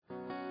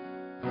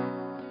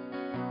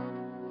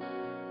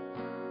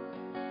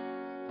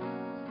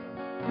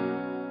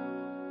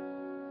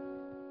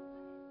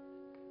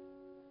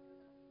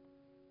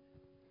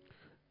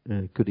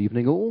Good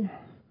evening, all.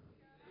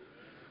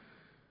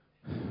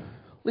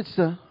 Let's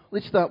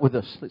start with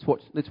this. Let's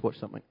watch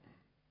something.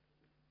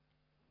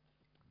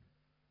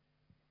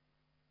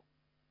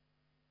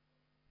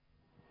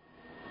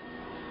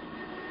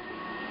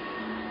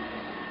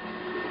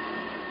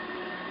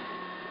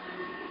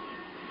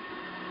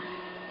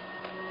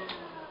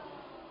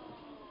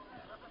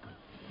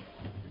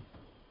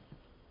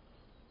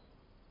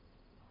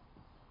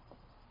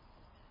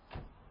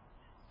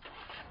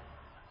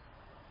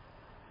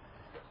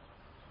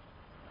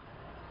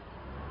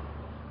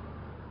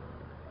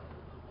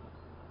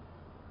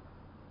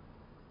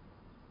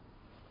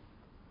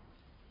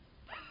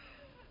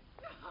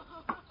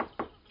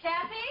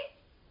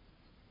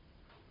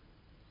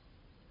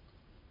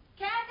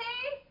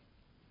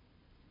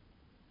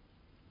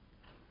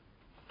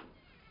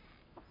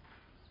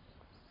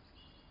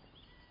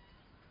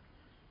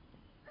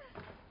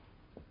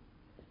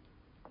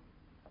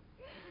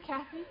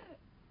 Kathy?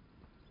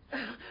 A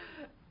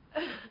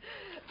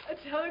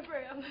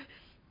telegram.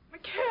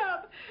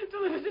 McCab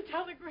delivers a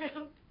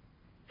telegram.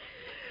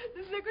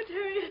 The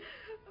Secretary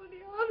of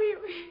the Army.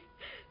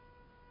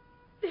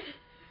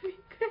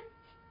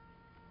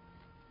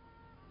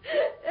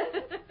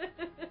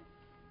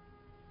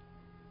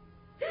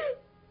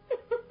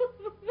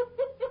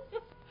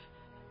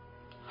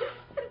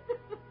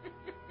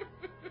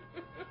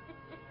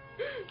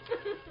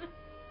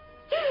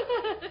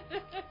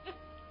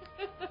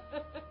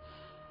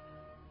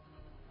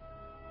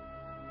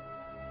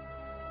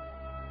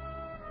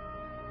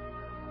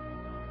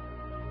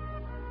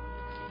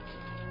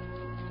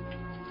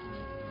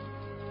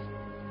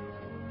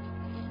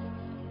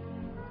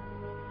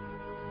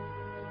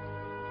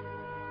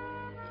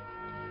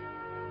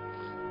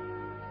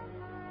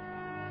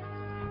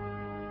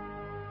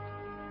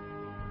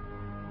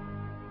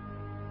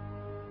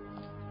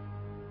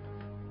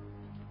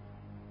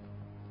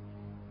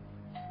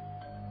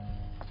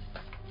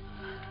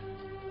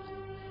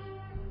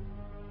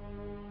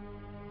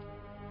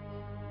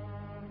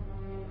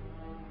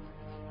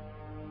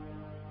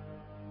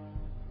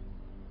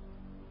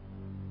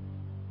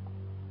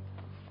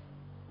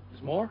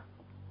 Moore?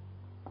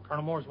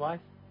 Colonel Moore's wife?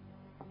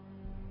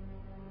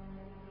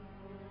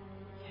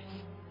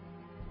 Yes.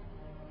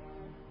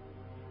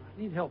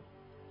 I need help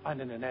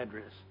finding an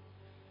address.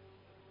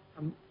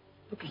 I'm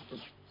looking for...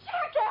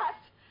 Jackass!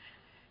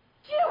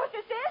 Do you know what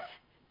this is?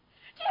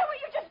 Do you know what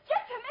you just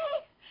did to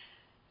me?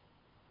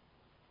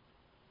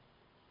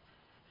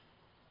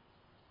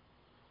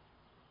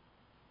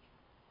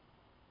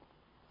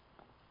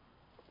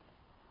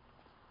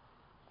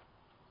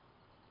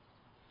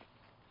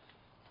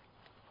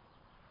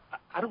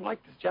 I don't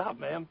like this job,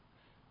 ma'am. I'm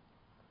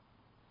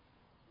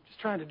just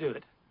trying to do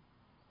it.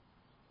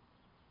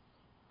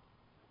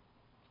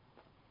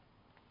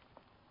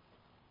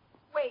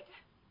 Wait.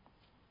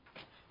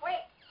 Wait.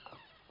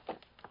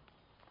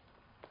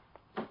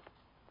 I'll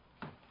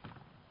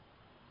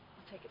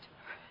take it to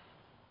her.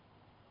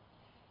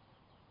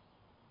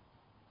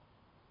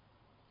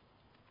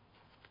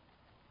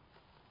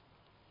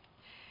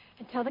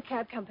 And tell the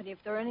cab company if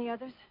there are any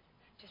others,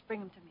 just bring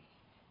them to me.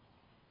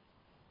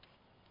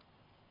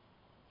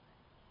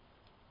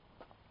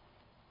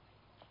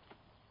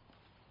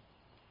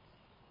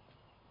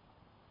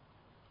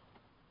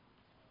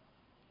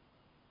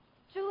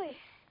 Julie,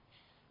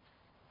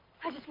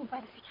 I just went by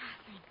to see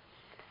Catherine.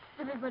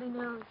 Everybody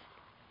knows.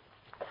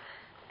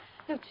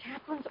 No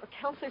chaplains or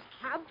counselors,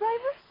 cab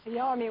drivers? The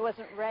Army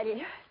wasn't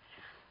ready.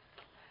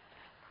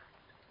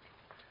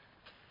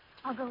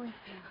 I'll go with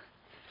you.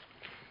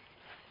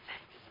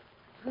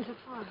 Thanks. Who's it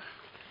for?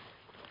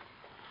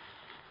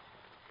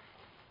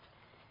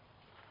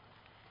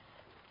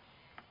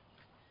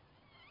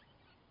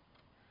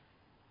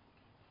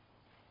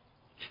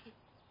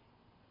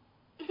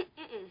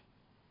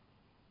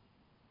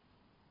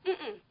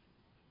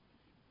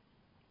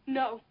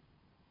 No.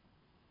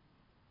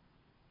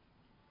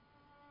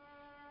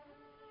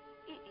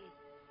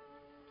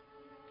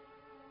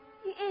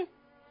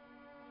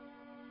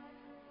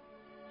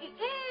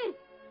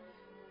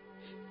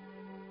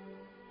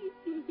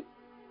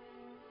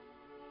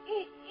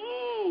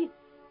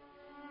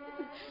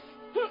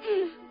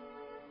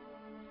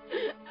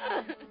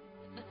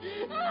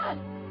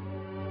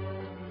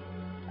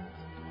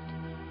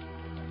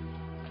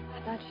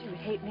 I thought she would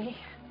hate me.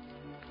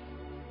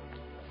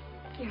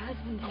 Your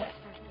husband didn't start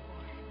the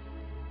war.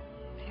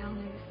 The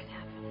only this could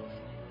happen is me.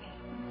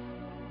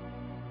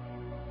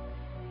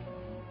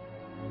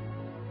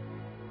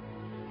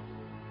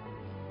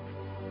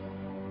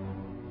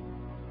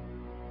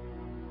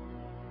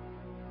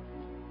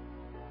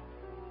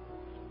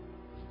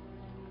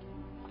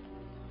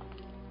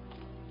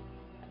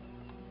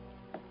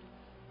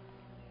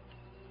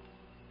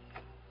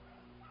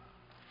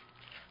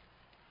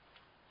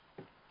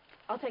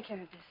 I'll take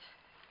care of this.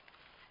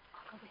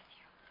 I'll go with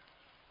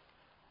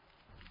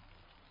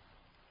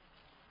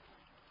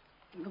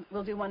you.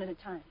 We'll do one at a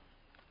time.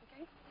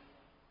 Okay?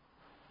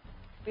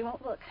 We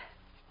won't look.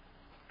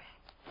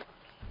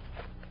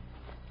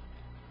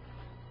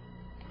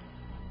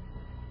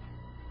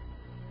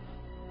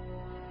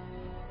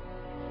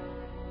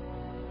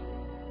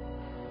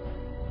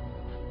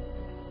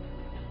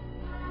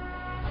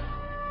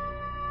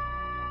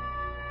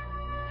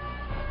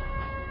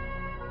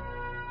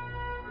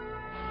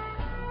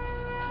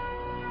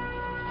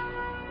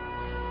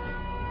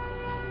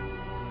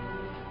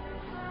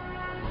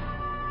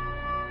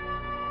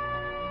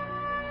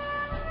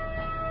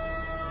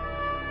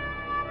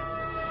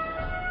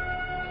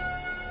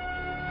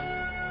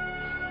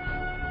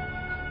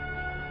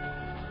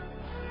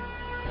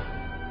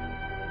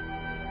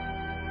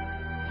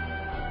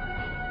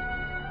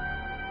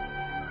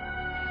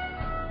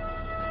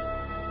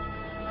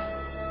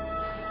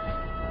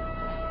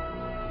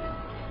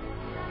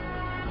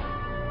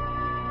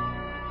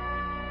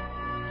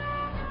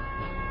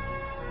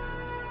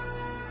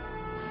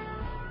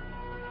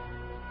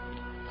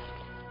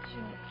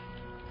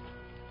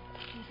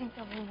 think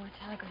there'll be more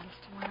telegrams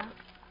tomorrow?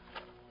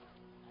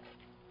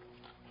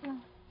 No.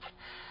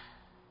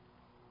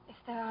 If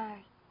there are,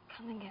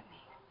 come and get me.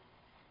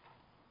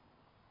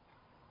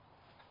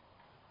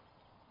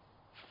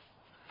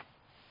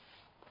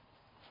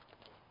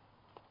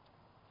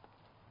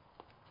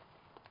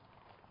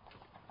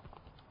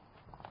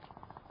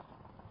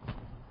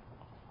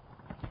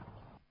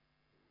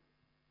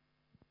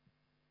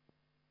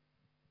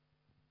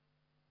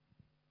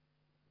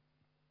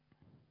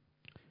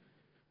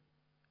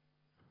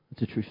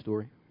 It's a true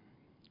story.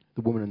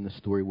 The women in the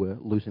story were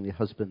losing their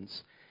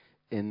husbands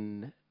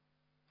in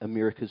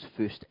America's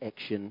first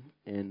action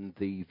in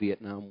the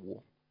Vietnam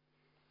War.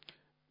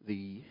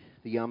 The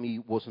army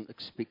wasn't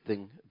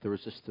expecting the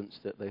resistance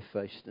that they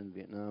faced in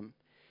Vietnam,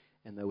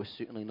 and they were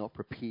certainly not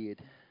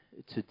prepared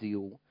to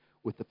deal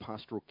with the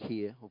pastoral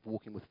care of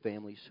walking with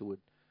families who had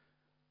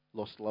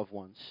lost loved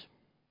ones.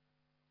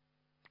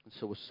 And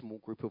so a small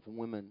group of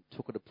women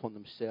took it upon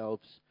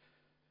themselves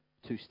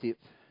to step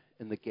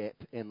in the gap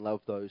and love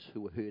those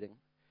who were hurting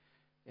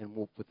and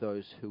walk with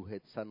those who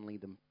had suddenly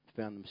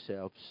found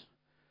themselves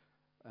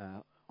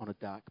on a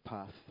dark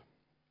path.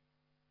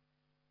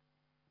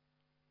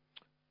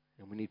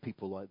 And we need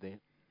people like that,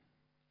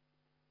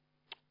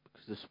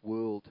 because this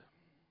world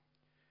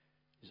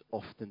is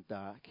often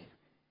dark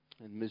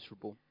and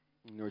miserable,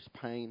 and there is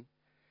pain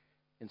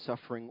and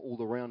suffering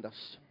all around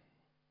us.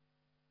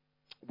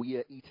 We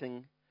are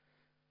eating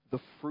the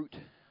fruit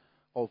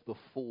of the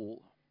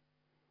fall,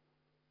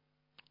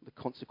 the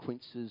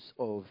consequences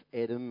of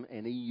Adam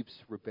and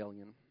Eve's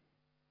rebellion,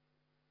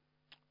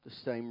 the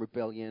same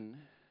rebellion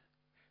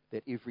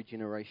that every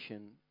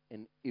generation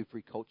and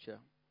every culture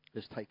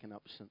has taken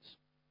up since.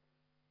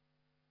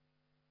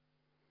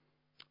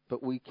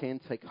 But we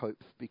can take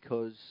hope,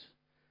 because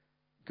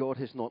God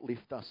has not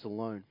left us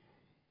alone.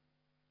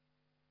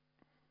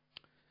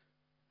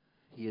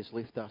 He has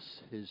left us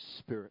His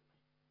Spirit,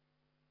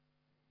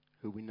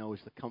 who we know is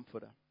the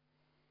Comforter.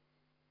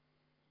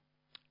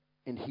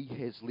 And He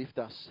has left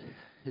us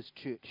His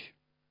church.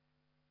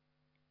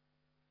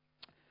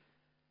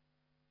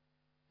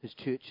 His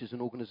church is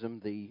an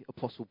organism the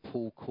Apostle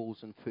Paul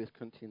calls in 1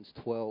 Corinthians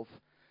 12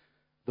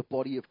 the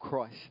body of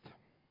Christ.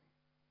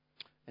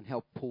 And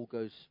how Paul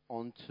goes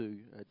on to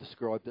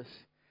describe this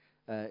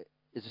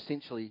is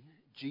essentially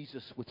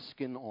Jesus with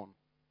skin on.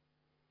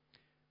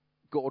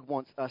 God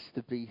wants us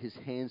to be His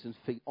hands and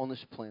feet on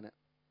this planet.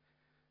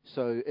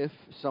 So if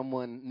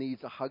someone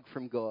needs a hug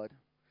from God,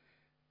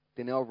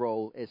 then our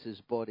role as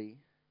His body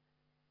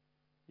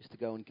is to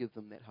go and give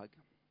them that hug.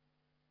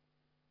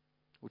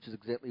 Which is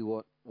exactly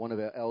what one of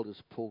our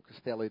elders, Paul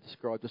Costello,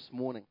 described this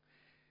morning.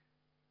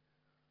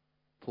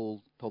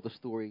 Paul told the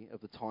story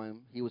of the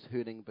time he was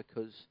hurting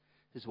because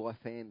his wife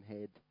Anne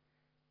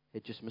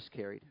had just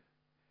miscarried.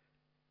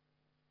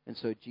 And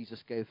so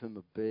Jesus gave him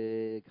a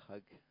big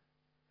hug.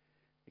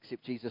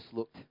 Except Jesus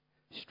looked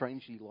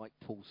strangely like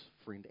Paul's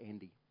friend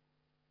Andy.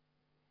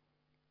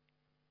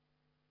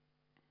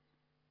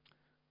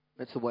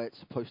 That's the way it's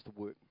supposed to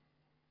work.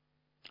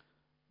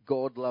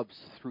 God loves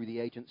through the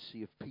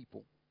agency of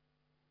people.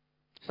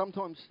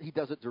 Sometimes He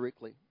does it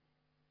directly.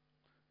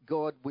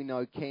 God, we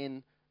know,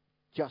 can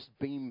just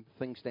beam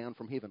things down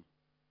from heaven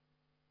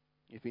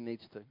if He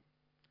needs to.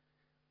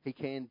 He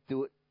can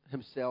do it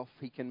Himself.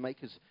 He can make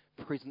His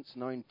presence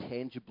known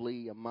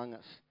tangibly among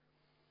us.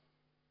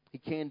 He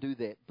can do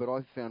that, but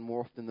I've found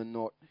more often than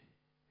not,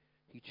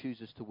 He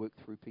chooses to work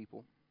through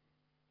people.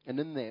 And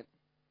in that,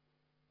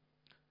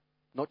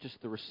 not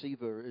just the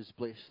receiver is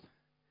blessed,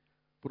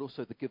 but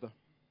also the giver,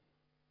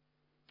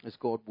 as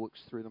God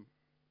works through them.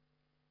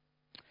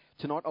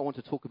 Tonight I want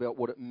to talk about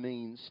what it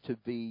means to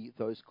be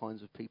those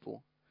kinds of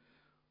people,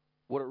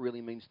 what it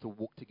really means to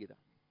walk together.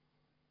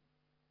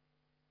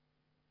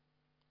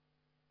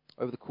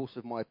 Over the course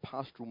of my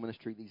pastoral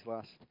ministry these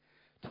last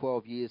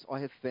 12 years, I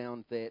have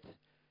found that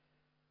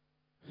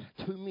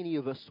too many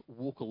of us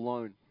walk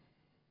alone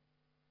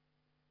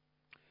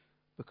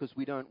because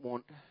we don't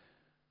want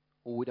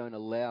or we don't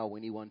allow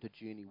anyone to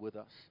journey with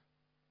us.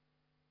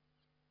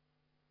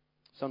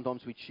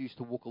 Sometimes we choose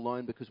to walk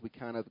alone because we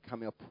can't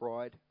overcome our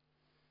pride.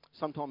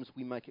 Sometimes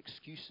we make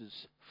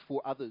excuses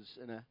for others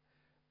in a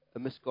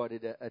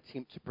misguided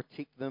attempt to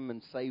protect them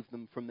and save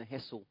them from the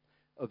hassle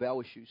of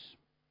our issues,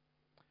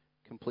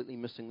 completely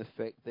missing the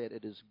fact that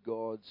it is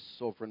God's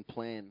sovereign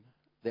plan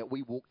that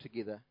we walk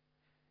together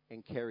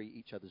and carry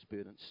each other's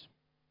burdens.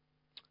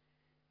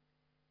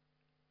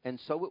 And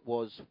so it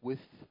was with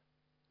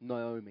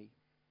Naomi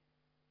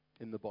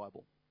in the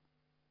Bible.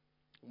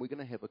 We're going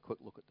to have a quick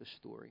look at this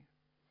story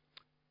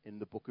in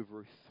the book of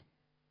Ruth.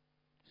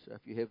 So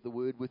if you have the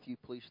word with you,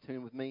 please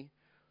turn with me.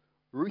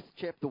 Ruth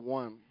chapter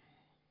 1.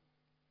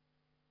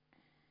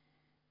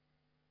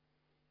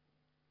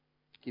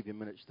 Give you a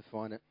minute to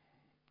find it.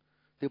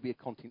 There'll be a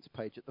contents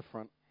page at the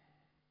front,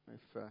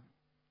 if not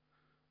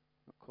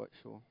quite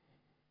sure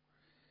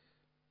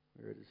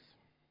where it is.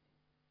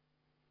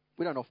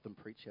 We don't often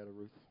preach out of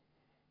Ruth.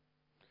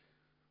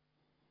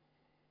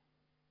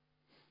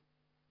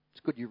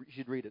 It's good, you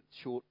should read it.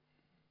 It's short.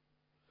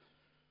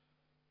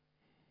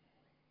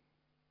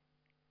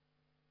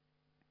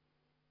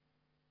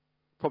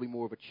 Probably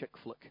more of a chick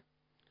flick.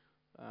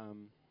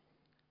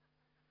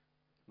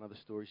 Other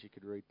stories you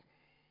could read.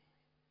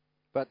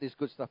 But there's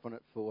good stuff on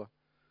it for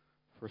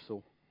us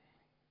all.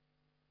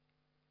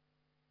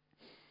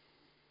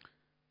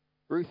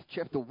 Ruth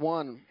chapter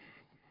 1.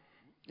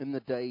 In the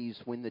days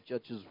when the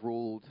judges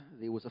ruled,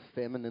 there was a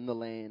famine in the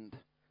land.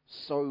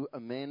 So a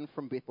man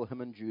from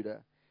Bethlehem in Judah,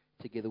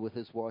 together with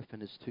his wife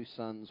and his 2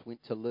 sons,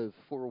 went to live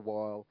for a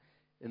while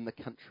in the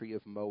country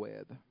of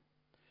Moab.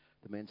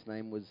 The man's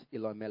name was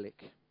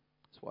Elimelech.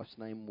 His wife's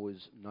name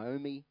was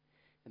Naomi,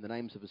 and the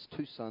names of his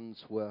 2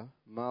 sons were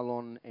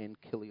Mahlon and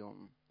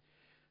Chilion.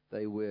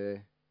 They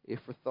were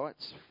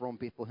Ephrathites from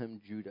Bethlehem,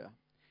 Judah,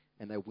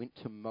 and they went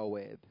to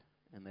Moab,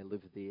 and they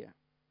lived there.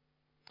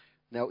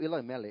 Now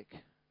Elimelech,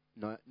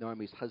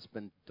 Naomi's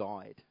husband,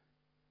 died,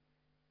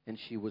 and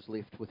she was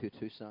left with her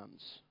 2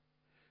 sons.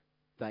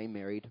 They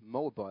married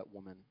Moabite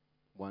women,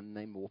 one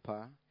named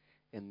Orpah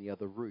and the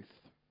other Ruth.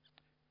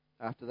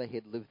 After they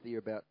had lived there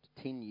about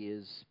 10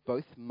 years,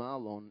 both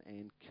Mahlon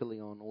and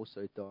Chilion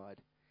also died,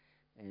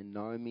 and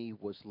Naomi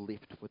was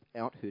left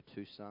without her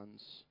 2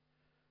 sons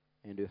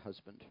and her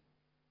husband.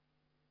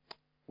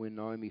 When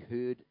Naomi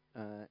heard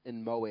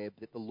in Moab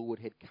that the Lord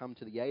had come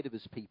to the aid of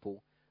his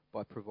people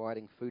by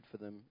providing food for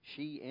them,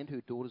 she and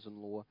her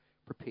daughters-in-law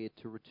prepared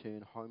to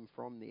return home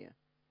from there.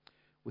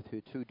 With her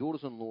 2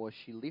 daughters-in-law,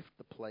 she left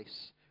the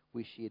place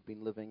where she had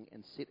been living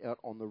and set out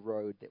on the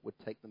road that would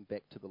take them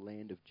back to the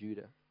land of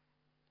Judah.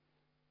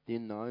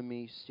 Then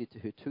Naomi said to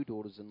her 2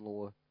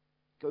 daughters-in-law,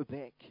 "Go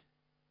back,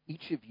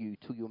 each of you,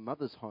 to your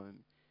mother's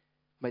home.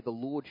 May the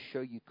Lord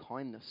show you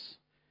kindness,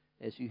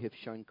 as you have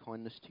shown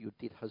kindness to your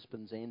dead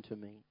husbands and to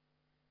me.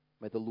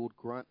 May the Lord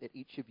grant that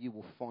each of you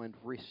will find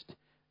rest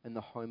in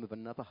the home of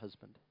another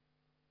husband."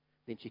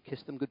 Then she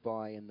kissed them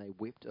goodbye, and they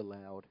wept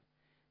aloud.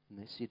 And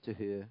they said to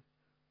her,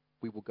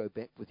 "We will go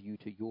back with you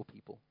to your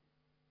people."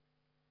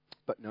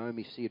 But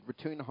Naomi said,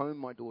 "Return home,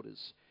 my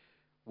daughters.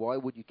 Why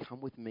would you come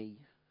with me?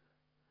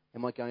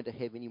 Am I going to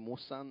have any more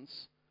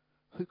sons?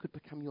 Who could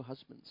become your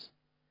husbands?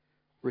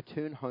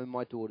 Return home,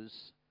 my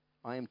daughters.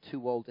 I am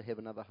too old to have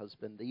another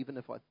husband, even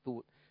if I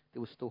thought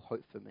there was still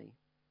hope for me.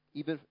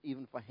 Even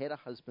if I had a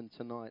husband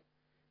tonight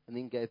and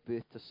then gave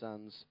birth to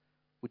sons,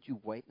 would you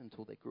wait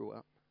until they grew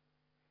up?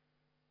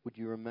 Would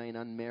you remain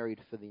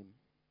unmarried for them?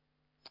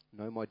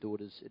 No, my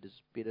daughters, it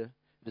is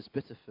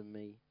bitter for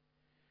me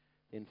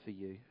than for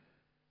you,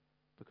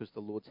 because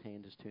the Lord's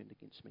hand is turned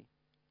against me."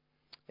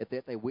 At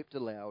that they wept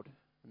aloud,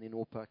 and then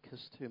Orpah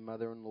kissed her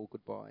mother-in-law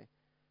goodbye,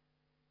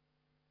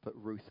 but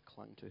Ruth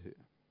clung to her.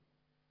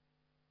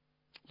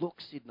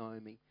 "Look," said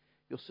Naomi,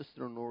 "your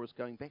sister-in-law is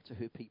going back to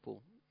her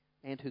people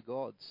and her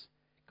gods.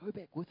 Go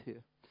back with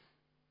her."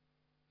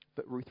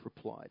 But Ruth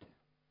replied,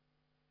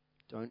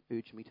 "Don't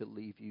urge me to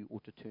leave you or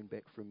to turn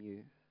back from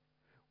you.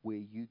 Where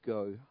you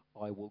go,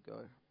 I will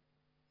go.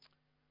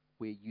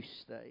 Where you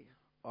stay,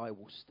 I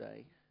will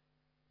stay.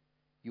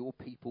 Your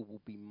people will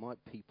be my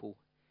people,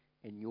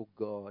 and your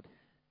God,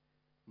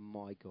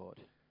 my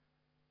God.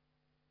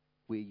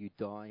 Where you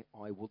die,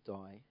 I will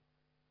die,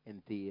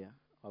 and there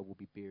I will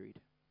be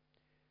buried.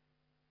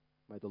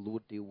 May the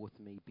Lord deal with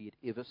me, be it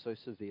ever so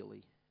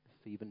severely,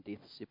 if even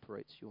death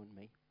separates you and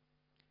me."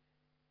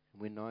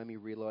 And when Naomi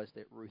realized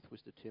that Ruth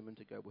was determined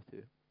to go with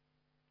her,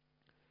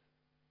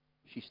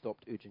 she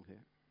stopped urging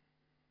her.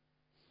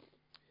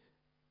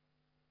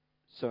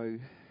 So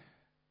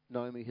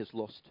Naomi has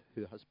lost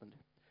her husband,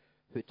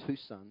 her 2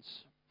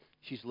 sons.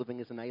 She's living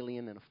as an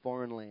alien in a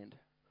foreign land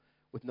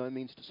with no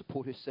means to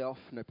support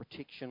herself, no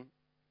protection.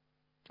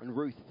 And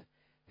Ruth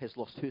has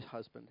lost her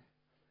husband,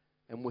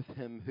 and with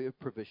him her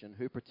provision,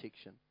 her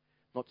protection,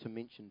 not to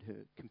mention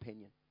her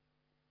companion.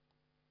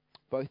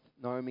 Both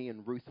Naomi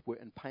and Ruth were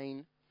in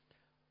pain.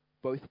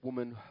 Both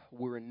women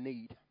were in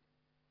need.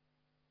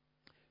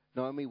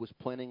 Naomi was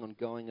planning on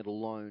going it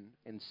alone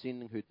and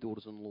sending her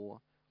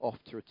daughters-in-law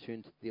off to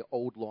return to their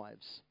old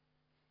lives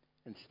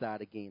and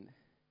start again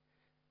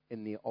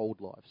in their old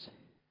lives.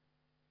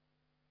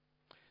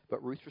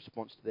 But Ruth's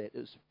response to that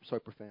is so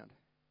profound.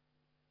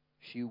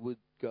 She would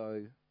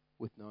go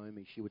with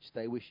Naomi. She would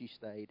stay where she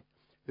stayed.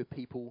 Her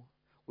people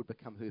would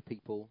become her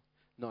people.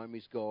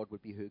 Naomi's God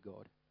would be her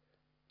God.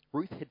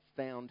 Ruth had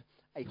found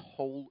a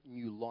whole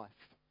new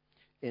life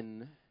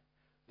in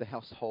the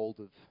household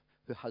of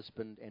her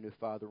husband and her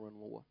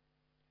father-in-law.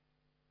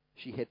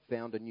 She had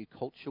found a new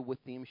culture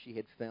with them. She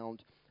had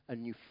found a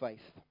new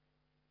faith.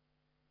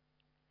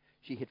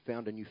 She had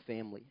found a new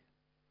family.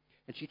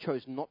 And she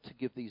chose not to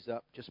give these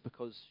up just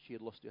because she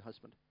had lost her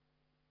husband.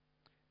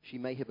 She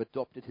may have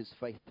adopted his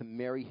faith to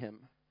marry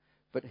him,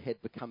 but it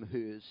had become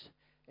hers,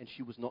 and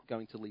she was not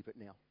going to leave it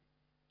now.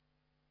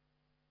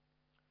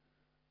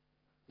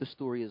 This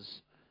story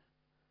is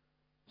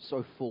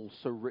so full,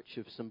 so rich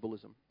of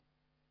symbolism.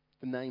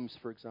 The names,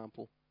 for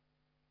example,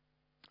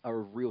 are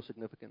of real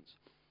significance.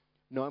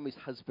 Naomi's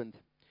husband,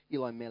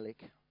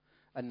 Elimelech,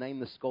 a name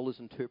the scholars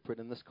interpret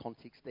in this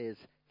context as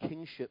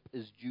kingship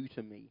is due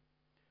to me.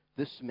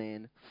 This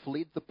man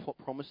fled the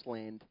promised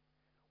land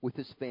with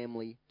his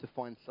family to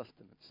find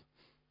sustenance.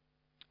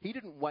 He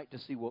didn't wait to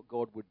see what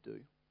God would do.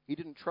 He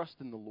didn't trust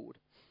in the Lord.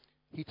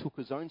 He took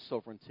his own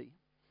sovereignty.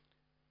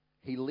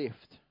 He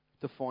left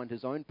to find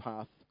his own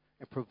path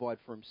and provide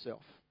for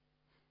himself.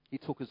 He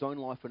took his own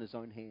life in his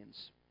own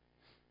hands.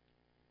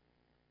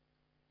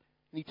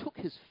 And he took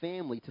his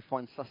family to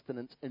find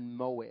sustenance in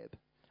Moab,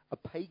 a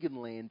pagan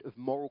land of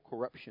moral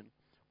corruption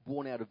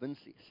born out of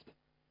incest.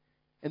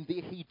 And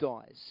there he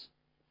dies.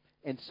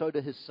 And so do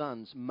his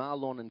sons,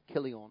 Mahlon and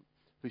Chilion,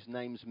 whose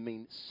names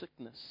mean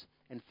sickness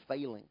and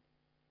failing.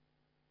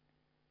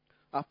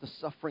 After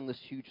suffering this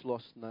huge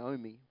loss,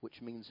 Naomi,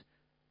 which means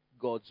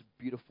God's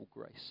beautiful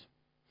grace,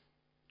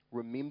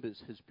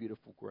 remembers his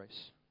beautiful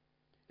grace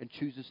and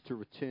chooses to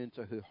return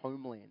to her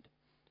homeland,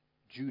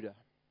 Judah,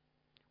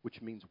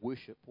 which means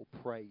worship or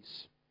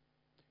praise.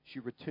 She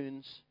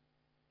returns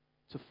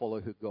to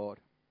follow her God.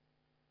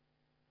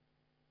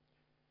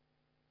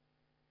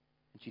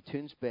 And she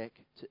turns back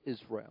to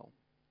Israel,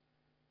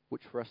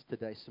 which for us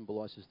today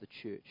symbolizes the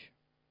church.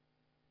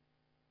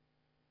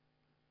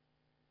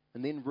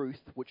 And then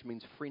Ruth, which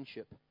means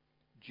friendship,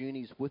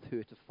 journeys with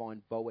her to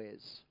find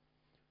Boaz,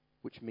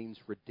 which means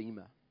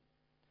redeemer.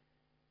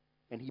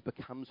 And he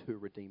becomes her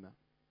redeemer.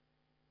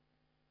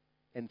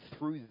 And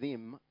through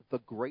them, the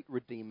great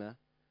redeemer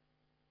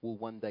will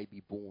one day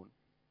be born.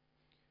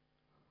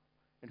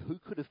 And who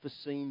could have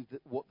foreseen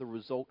what the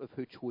result of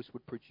her choice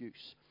would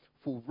produce?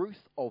 For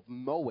Ruth of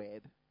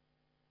Moab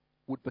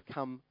would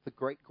become the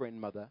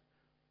great-grandmother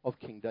of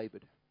King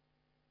David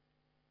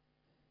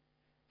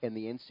and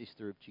the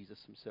ancestor of Jesus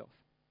himself.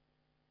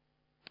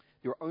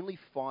 There are only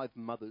 5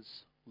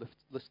 mothers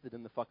listed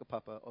in the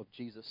whakapapa of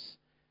Jesus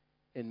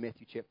in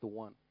Matthew chapter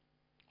 1.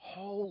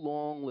 Whole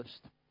long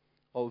list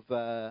of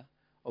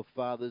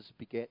fathers,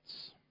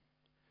 begats,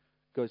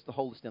 goes the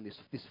whole list down.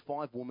 There's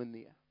 5 women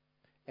there.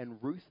 And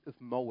Ruth of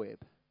Moab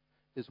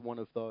is one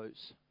of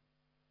those.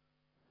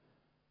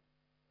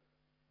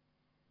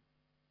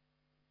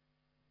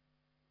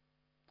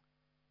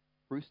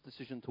 Ruth's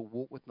decision to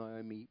walk with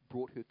Naomi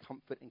brought her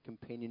comfort and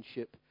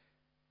companionship.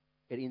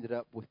 It ended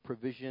up with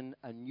provision,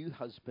 a new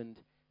husband,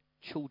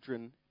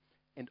 children,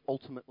 and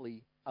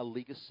ultimately a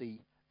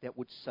legacy that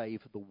would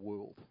save the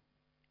world.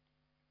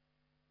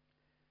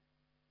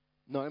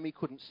 Naomi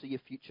couldn't see a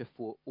future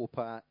for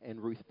Orpah and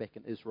Ruth back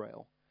in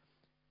Israel.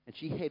 And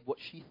she had what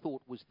she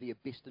thought was their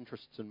best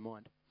interests in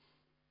mind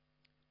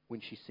when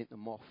she sent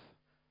them off.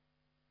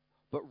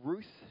 But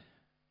Ruth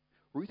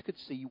could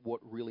see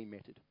what really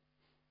mattered.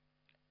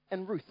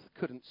 And Ruth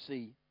couldn't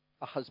see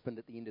a husband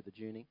at the end of the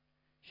journey.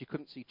 She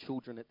couldn't see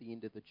children at the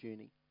end of the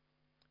journey.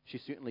 She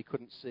certainly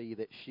couldn't see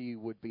that she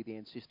would be the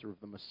ancestor of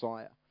the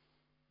Messiah.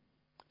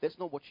 That's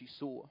not what she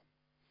saw.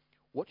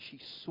 What she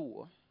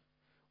saw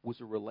was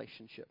a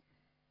relationship.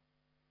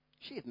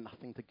 She had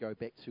nothing to go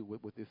back to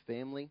with her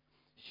family.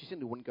 She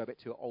certainly wouldn't go back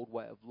to her old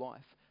way of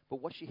life.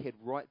 But what she had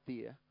right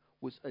there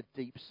was a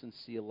deep,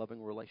 sincere,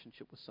 loving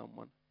relationship with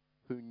someone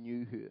who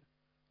knew her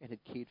and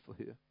had cared for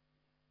her.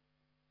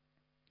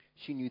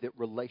 She knew that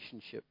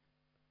relationship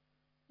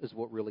is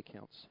what really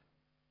counts.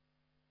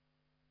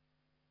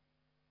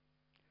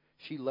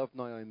 She loved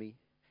Naomi,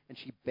 and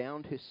she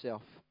bound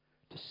herself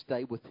to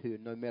stay with her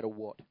no matter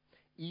what,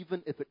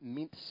 even if it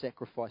meant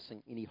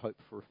sacrificing any hope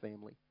for a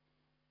family.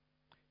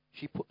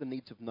 She put the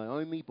needs of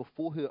Naomi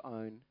before her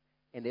own,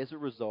 and as a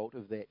result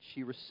of that,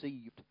 she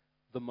received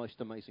the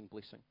most amazing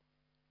blessing.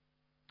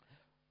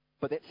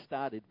 But that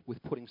started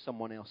with putting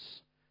someone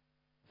else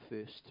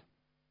first.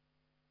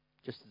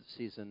 Just as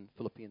it says in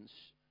Philippians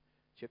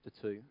chapter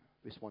 2,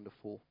 verse 1 to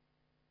 4.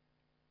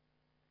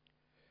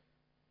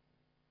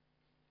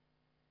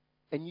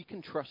 And you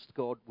can trust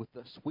God with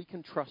this. We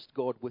can trust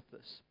God with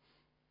this.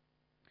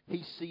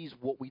 He sees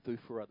what we do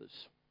for others.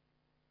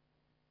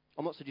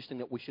 I'm not suggesting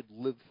that we should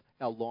live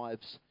our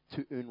lives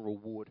to earn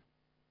reward.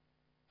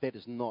 That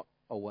is not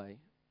a way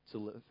to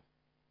live.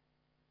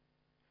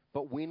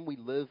 But when we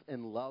live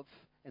in love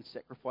and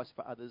sacrifice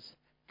for others,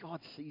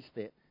 God sees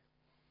that.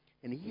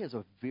 And he has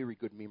a very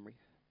good memory.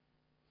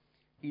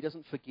 He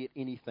doesn't forget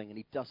anything, and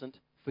he doesn't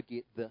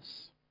forget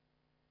this.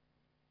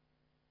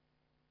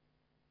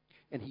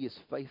 And he is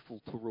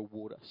faithful to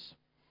reward us.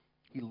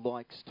 He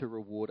likes to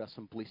reward us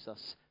and bless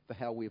us for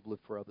how we have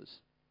lived for others.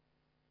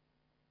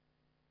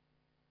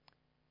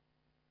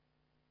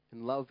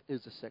 And love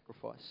is a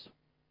sacrifice.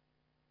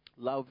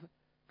 Love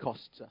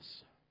costs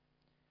us.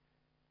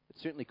 It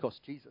certainly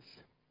cost Jesus.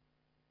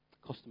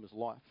 It cost him his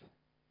life.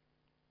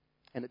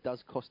 And it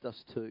does cost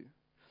us too.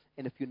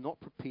 And if you're not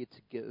prepared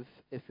to give,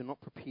 if you're not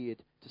prepared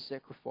to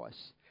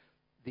sacrifice,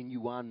 then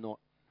you are not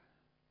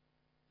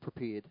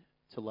prepared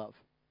to love.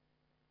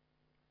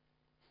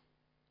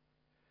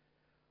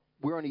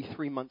 We're only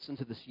 3 months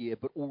into this year,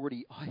 but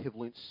already I have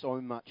learnt so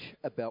much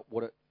about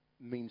what it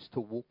means to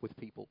walk with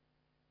people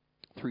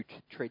through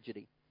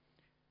tragedy.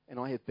 And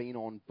I have been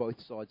on both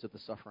sides of the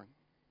suffering.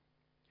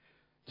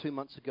 2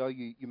 months ago,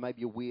 you may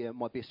be aware,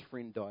 my best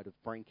friend died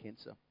of brain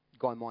cancer, a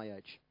guy my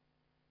age.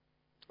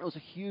 It was a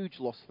huge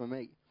loss for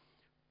me,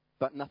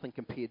 but nothing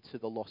compared to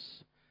the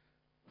loss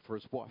for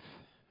his wife,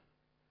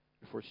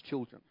 for his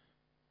children,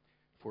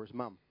 for his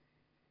mum.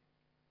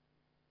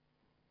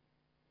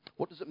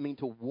 What does it mean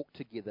to walk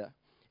together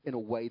in a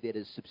way that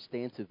is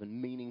substantive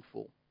and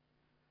meaningful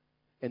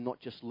and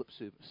not just lip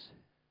service?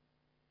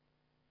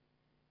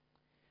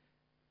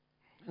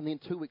 And then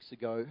 2 weeks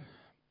ago,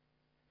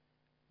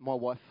 my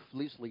wife,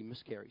 Leslie,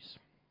 miscarries,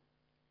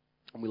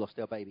 and we lost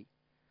our baby.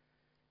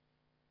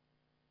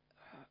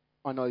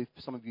 I know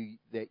for some of you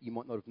that you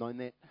might not have known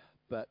that,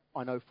 but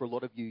I know for a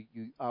lot of you,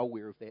 you are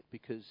aware of that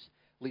because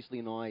Leslie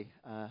and I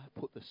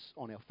put this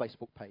on our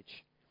Facebook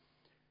page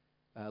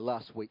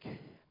last week.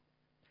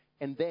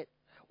 And that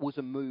was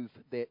a move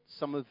that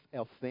some of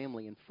our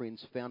family and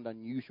friends found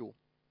unusual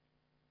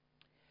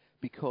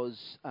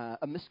because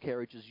a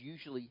miscarriage is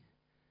usually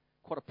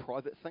quite a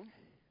private thing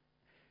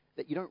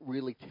that you don't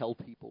really tell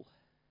people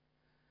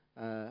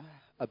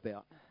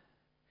about.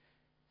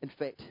 In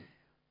fact,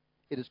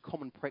 it is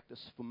common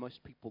practice for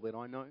most people that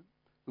I know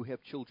who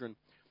have children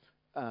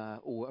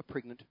or are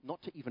pregnant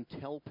not to even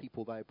tell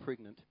people they are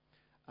pregnant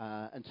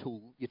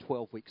until you're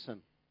 12 weeks in,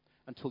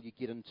 until you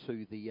get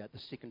into the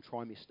second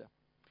trimester,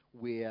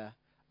 where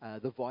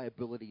the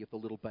viability of the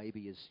little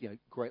baby is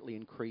greatly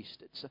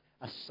increased. It's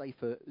a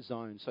safer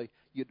zone. So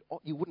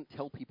you wouldn't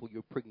tell people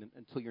you're pregnant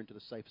until you're into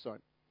the safe zone.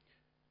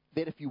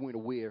 That, if you weren't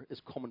aware,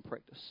 is common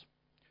practice,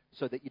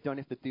 so that you don't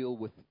have to deal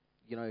with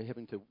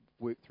having to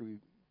work through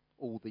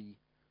all the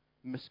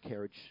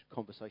miscarriage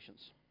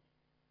conversations.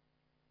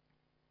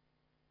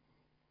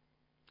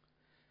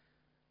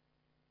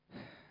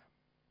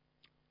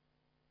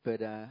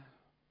 But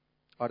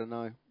I don't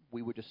know,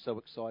 we were just so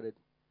excited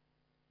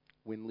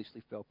when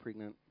Leslie fell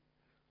pregnant.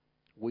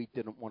 We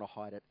didn't want to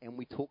hide it, and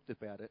we talked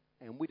about it,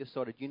 and we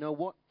decided, you know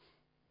what?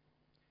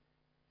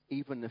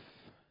 Even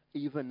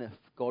if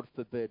God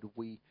forbid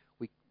we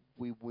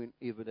weren't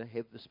ever to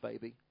have this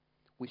baby,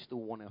 we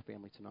still want our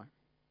family to know.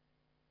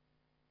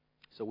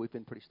 So we've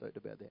been pretty stoked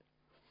about that.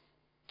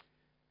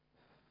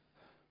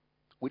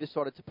 We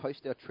decided to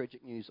post our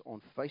tragic news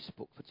on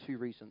Facebook for 2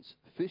 reasons.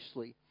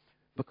 Firstly,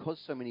 because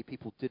so many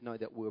people did know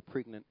that we were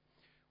pregnant,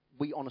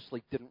 we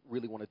honestly didn't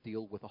really want to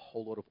deal with a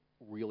whole lot of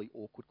really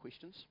awkward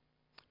questions,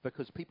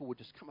 because people would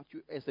just come up to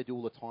you, as they do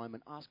all the time,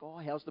 and ask,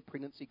 how's the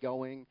pregnancy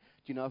going?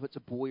 Do you know if it's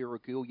a boy or a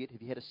girl yet?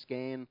 Have you had a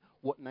scan?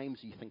 What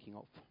names are you thinking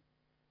of?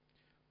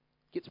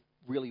 It gets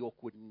really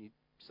awkward and you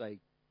say,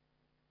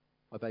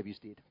 my baby's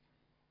dead.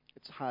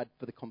 It's hard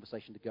for the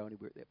conversation to go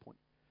anywhere at that point.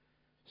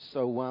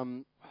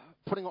 So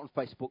putting it on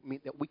Facebook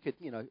meant that we could,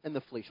 in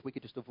the flesh, we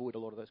could just avoid a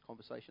lot of those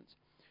conversations.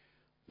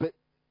 But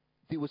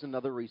there was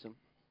another reason,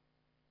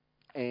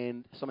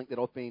 and something that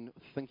I've been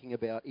thinking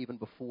about even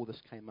before this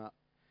came up,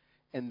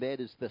 and that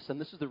is this. And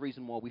this is the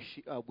reason why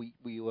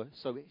we were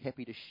so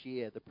happy to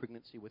share the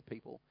pregnancy with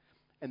people.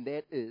 And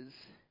that is,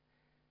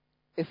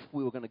 if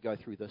we were going to go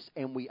through this,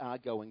 and we are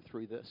going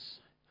through this,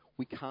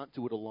 we can't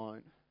do it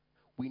alone.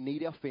 We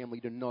need our family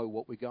to know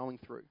what we're going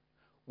through.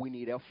 We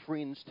need our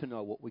friends to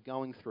know what we're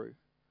going through.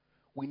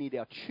 We need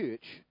our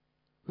church,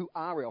 who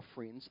are our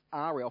friends,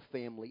 are our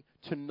family,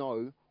 to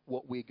know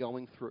what we're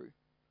going through,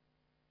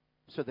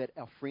 so that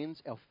our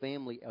friends, our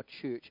family, our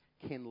church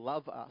can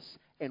love us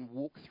and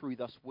walk through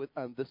this with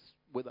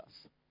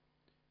us,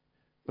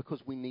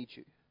 because we need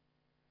you.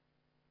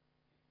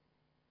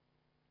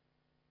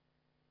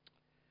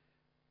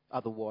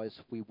 Otherwise,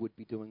 we would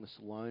be doing this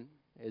alone,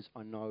 as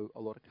I know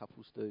a lot of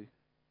couples do.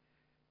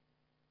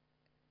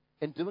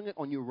 And doing it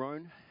on your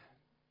own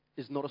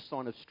is not a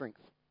sign of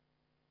strength.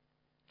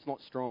 It's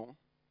not strong.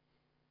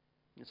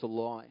 It's a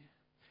lie.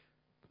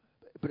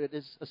 But it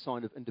is a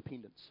sign of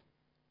independence.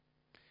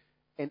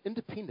 And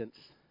independence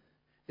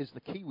is the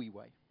Kiwi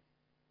way.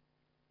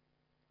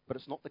 But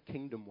it's not the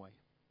kingdom way.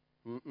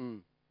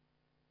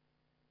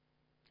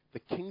 The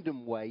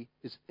kingdom way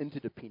is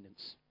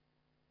interdependence.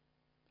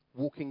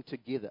 Walking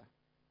together.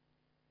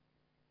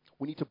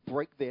 We need to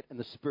break that in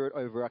the spirit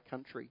over our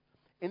country.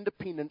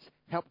 Independence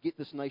helped get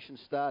this nation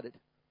started,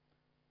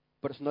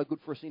 but it's no good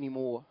for us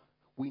anymore.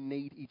 We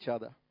need each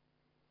other.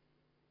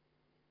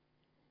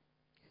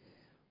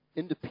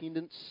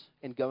 Independence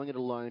and going it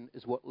alone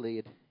is what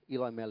led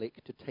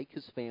Elimelech to take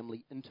his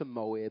family into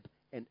Moab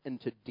and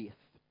into death.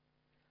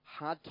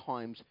 Hard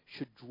times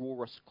should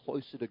draw us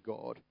closer to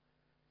God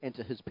and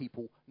to his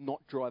people,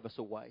 not drive us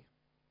away.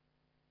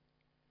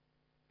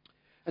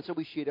 And so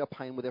we shared our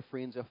pain with our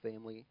friends, our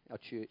family, our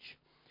church,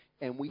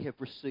 and we have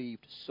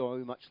received so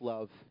much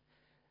love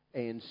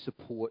and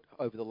support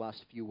over the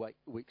last few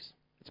weeks.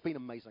 It's been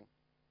amazing.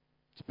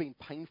 It's been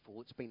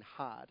painful. It's been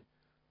hard.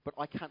 But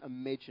I can't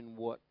imagine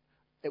what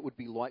it would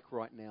be like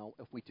right now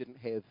if we didn't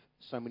have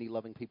so many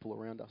loving people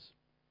around us.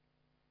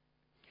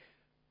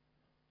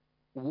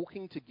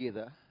 Walking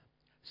together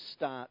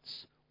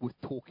starts with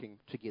talking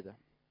together.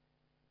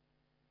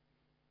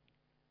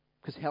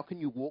 Because how can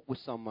you walk with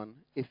someone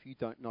if you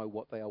don't know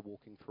what they are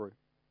walking through?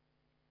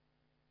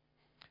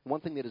 One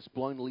thing that has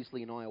blown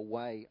Leslie and I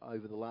away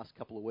over the last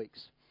couple of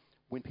weeks,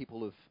 when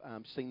people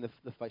have seen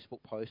the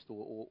Facebook post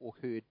or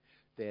heard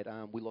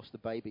that we lost the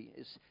baby,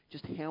 is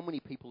just how many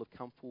people have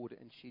come forward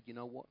and shared, you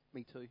know what,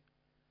 me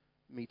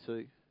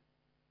too.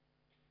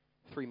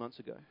 3 months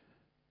ago,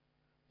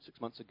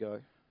 6 months ago,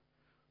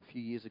 a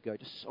few years ago,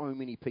 just so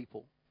many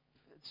people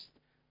It's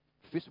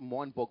first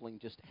mind-boggling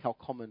just how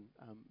common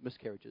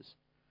miscarriage is.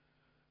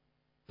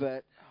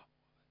 But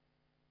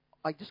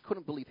I just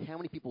couldn't believe how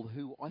many people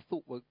who I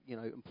thought were,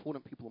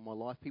 important people in my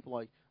life, people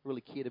I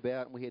really cared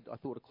about, and we had, I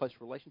thought, a close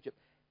relationship,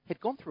 had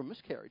gone through a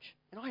miscarriage,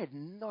 and I had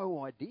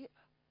no idea.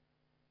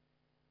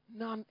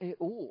 None at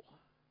all.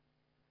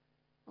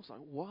 I was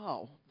like,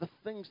 wow, the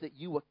things that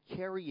you were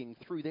carrying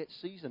through that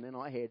season, and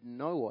I had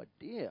no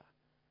idea.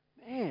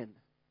 Man.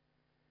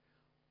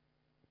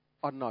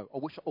 I don't know. I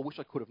wish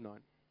I could have known.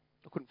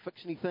 I couldn't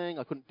fix anything.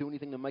 I couldn't do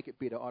anything to make it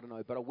better. I don't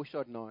know. But I wish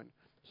I'd known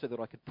so that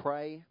I could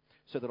pray,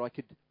 so that I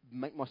could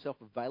make myself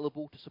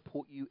available to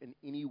support you in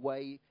any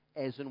way,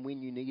 as and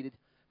when you needed.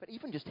 But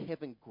even just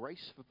having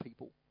grace for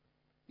people,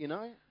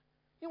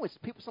 it's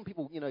people. Some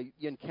people,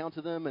 you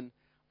encounter them, and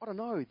I don't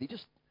know, they're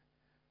just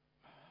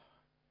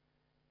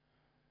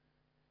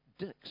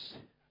dicks.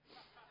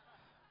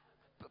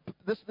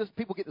 This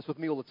people get this with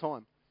me all the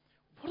time.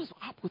 What is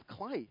up with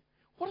Clay?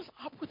 What is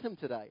up with him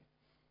today?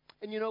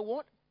 And you know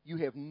what? You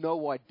have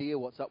no idea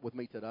what's up with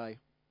me today.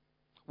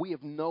 We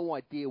have no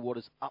idea what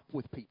is up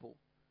with people.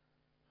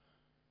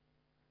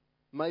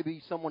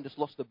 Maybe someone just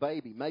lost a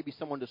baby. Maybe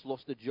someone just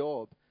lost a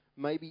job.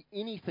 Maybe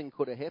anything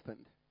could have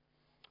happened.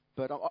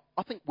 But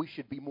I think we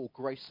should be more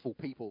graceful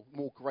people,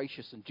 more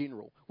gracious in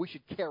general. We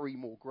should carry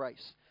more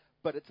grace.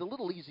 But it's a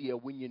little easier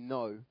when you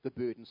know the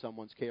burden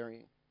someone's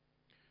carrying.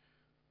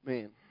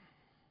 Man.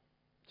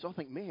 So I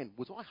think, man,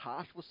 was I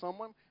harsh with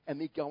someone and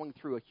they're going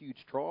through a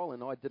huge trial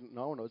and I didn't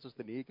know and I was just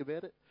an egg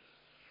about it?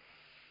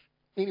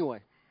 Anyway,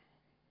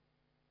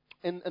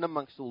 and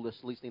amongst all this,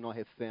 Leslie and I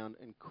have found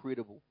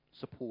incredible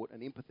support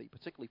and empathy,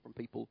 particularly from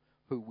people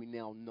who we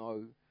now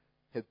know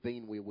have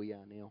been where we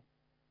are now.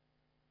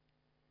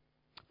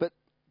 But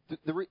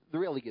the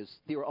reality is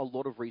there are a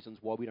lot of reasons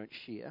why we don't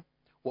share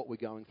what we're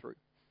going through.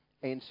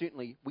 And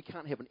certainly, we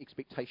can't have an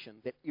expectation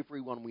that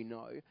everyone we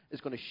know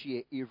is going to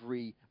share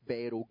every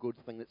bad or good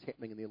thing that's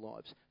happening in their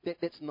lives.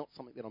 That's not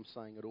something that I'm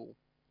saying at all.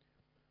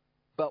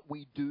 But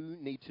we do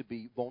need to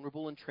be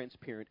vulnerable and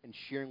transparent in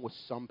sharing with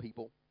some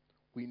people.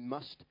 We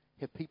must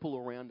have people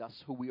around us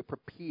who we are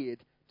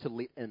prepared to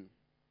let in.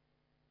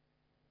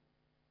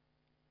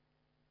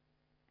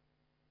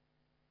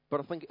 But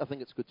I think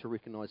it's good to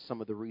recognize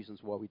some of the reasons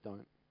why we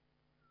don't.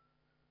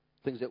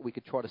 Things that we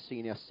could try to see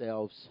in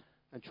ourselves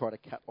and try to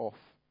cut off.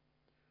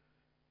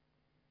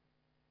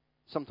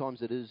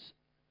 Sometimes it is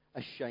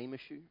a shame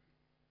issue.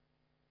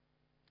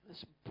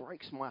 This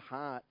breaks my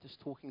heart just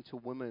talking to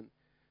women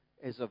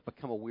as I've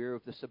become aware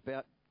of this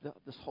about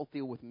this whole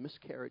deal with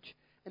miscarriage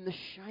and the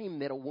shame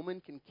that a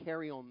woman can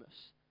carry on this,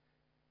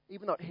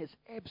 even though it has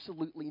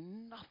absolutely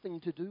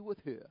nothing to do with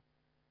her.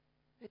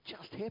 It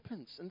just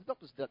happens, and the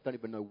doctors don't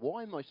even know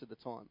why most of the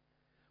time.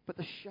 But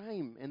the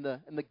shame and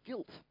the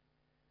guilt,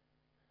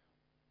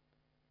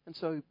 and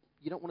so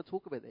you don't want to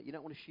talk about that. You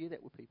don't want to share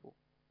that with people.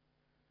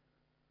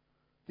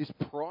 There's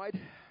pride.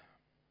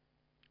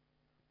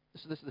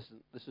 This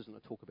isn't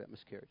a talk about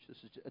miscarriage. This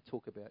is a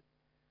talk about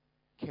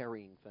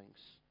carrying things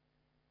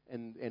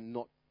and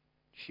not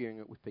sharing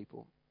it with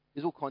people.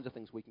 There's all kinds of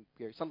things we can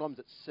carry. Sometimes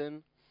it's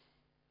sin,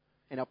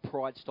 and our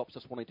pride stops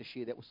us wanting to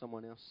share that with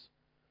someone else.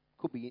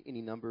 Could be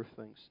any number of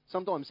things.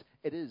 Sometimes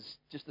it is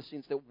just the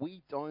sense that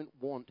we don't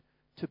want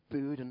to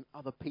burden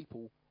other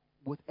people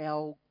with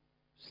our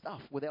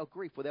stuff, with our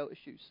grief, with our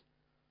issues.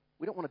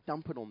 We don't want to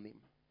dump it on them.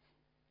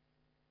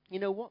 You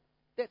know what?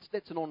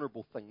 That's an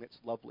honourable thing. That's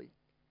lovely.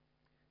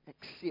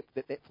 Except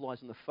that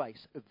flies in the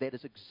face of that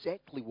is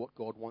exactly what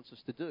God wants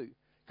us to do.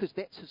 Because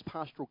that's his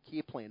pastoral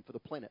care plan for the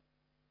planet.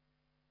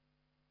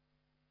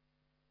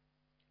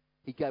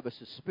 He gave us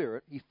his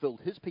spirit. He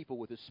filled his people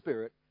with his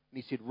spirit.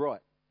 And he said,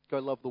 right, go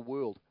love the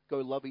world. Go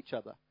love each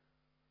other.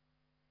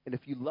 And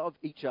if you love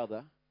each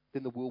other,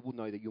 then the world will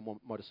know that you're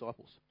my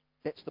disciples.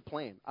 That's the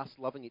plan. Us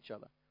loving each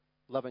other.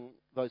 Loving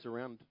those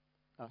around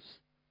us.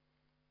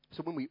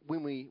 So when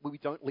we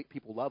don't let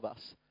people love us,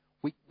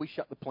 we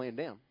shut the plan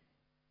down.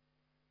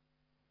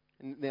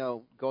 And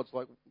now God's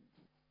like,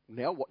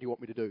 now what do you want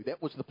me to do?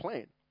 That was the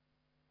plan.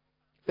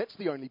 That's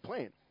the only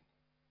plan.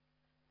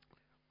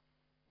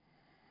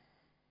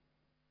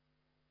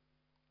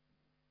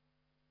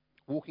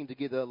 Walking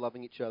together,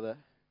 loving each other,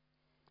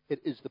 it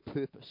is the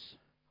purpose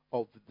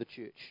of the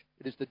church.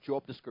 It is the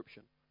job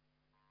description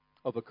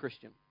of a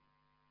Christian.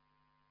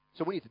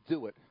 So we need to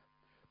do it,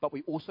 but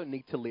we also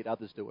need to let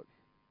others do it.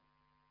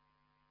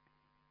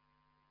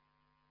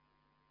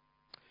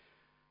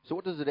 So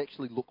what does it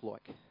actually look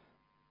like?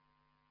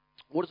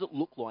 What does it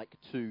look like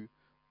to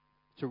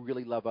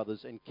really love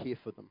others and care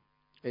for them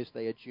as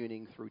they are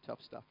journeying through tough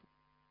stuff?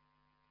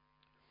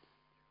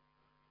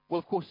 Well,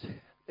 of course,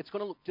 it's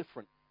going to look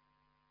different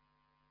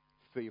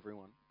for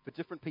everyone. For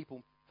different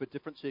people, for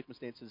different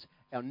circumstances,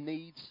 our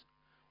needs,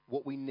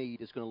 what we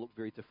need is going to look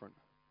very different.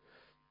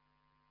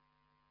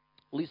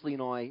 Leslie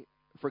and I,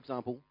 for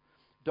example,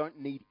 don't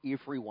need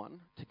everyone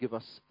to give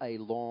us a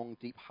long,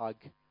 deep hug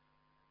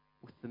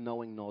with the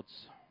knowing nods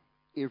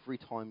every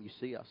time you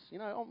see us. You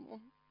know,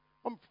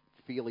 I'm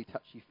fairly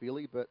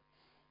touchy-feely, but,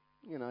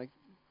 you know,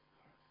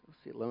 I'll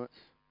set limits.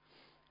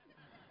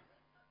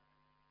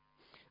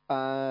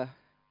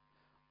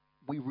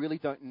 We really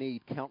don't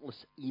need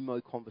countless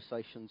emo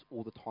conversations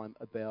all the time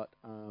about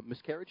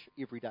miscarriage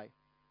every day.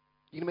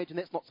 You can imagine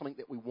that's not something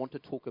that we want to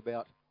talk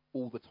about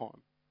all the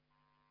time.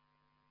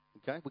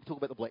 Okay? We can talk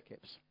about the black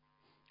caps.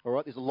 All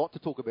right? There's a lot to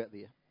talk about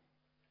there.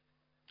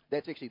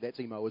 That's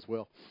emo as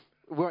well.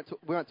 We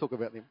won't talk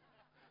about them.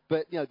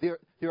 But, there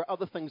are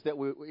other things that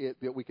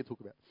we can talk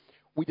about.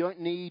 We don't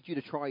need you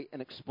to try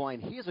and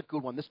explain. Here's a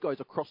good one. This goes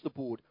across the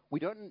board. We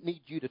don't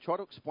need you to try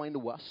to explain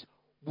to us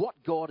what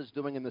God is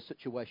doing in this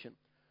situation.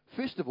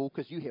 First of all,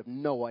 because you have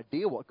no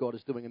idea what God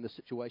is doing in this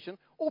situation,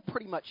 or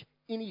pretty much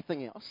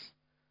anything else,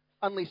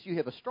 unless you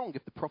have a strong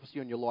gift of prophecy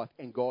in your life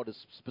and God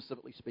is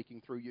specifically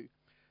speaking through you.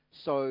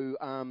 So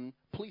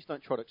please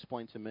don't try to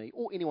explain to me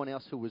or anyone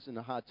else who is in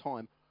a hard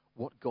time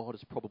what God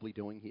is probably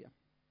doing here.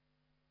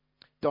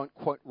 Don't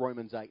quote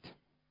Romans 8.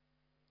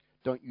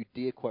 Don't you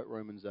dare quote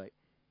Romans 8.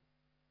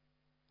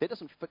 That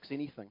doesn't fix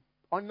anything.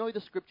 I know the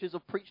scriptures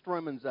have preached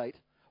Romans 8,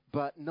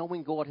 but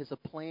knowing God has a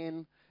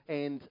plan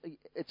and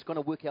it's going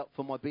to work out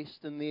for my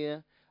best in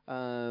there,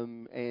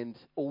 and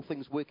all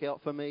things work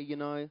out for me,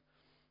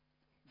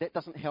 that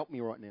doesn't help me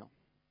right now.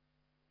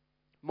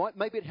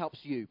 Maybe it helps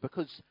you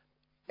because,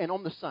 and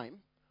I'm the same,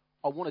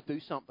 I want to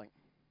do something.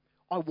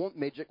 I want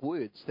magic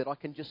words that I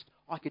could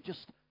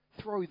just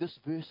throw this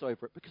verse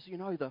over it because,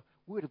 the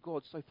Word of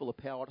God's so full of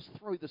power. I just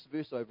throw this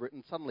verse over it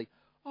and suddenly,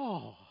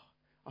 I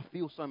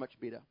feel so much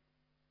better.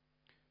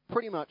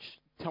 Pretty much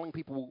telling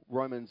people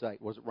Romans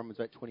 8, was it Romans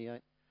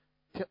 8:28?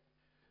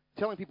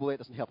 Telling people that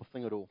doesn't help a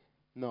thing at all.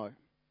 No,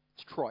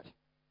 it's trite.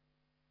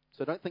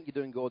 So don't think you're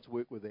doing God's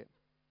work with that.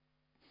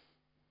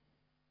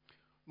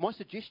 My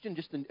suggestion,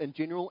 just in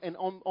general, and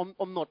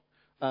I'm not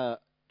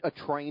a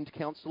trained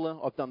counsellor.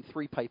 I've done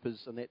 3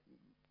 papers, and that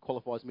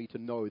qualifies me to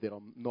know that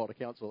I'm not a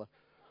counsellor.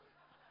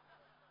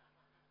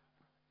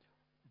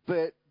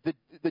 But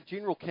the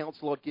general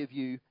counsel I'd give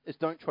you is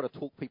don't try to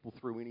talk people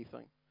through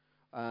anything.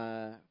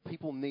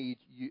 People need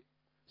you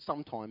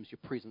sometimes your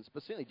presence,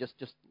 but certainly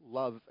just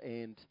love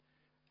and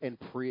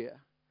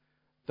prayer.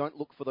 Don't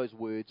look for those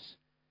words.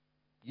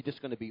 You're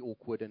just going to be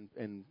awkward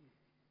and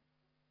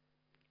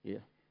yeah.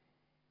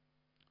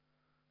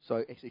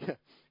 So actually,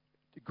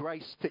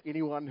 grace to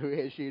anyone who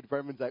has shared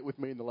Romans 8 with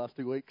me in the last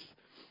 2 weeks.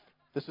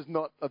 This is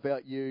not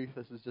about you.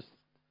 This is just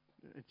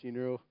a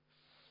general,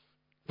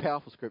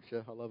 powerful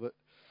scripture. I love it.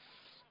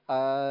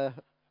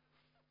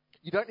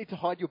 You don't need to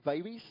hide your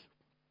babies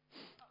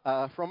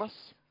from us.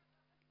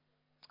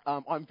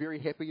 I'm very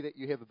happy that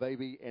you have a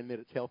baby and that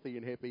it's healthy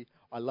and happy.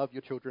 I love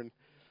your children.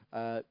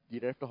 You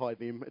don't have to hide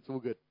them. It's all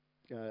good.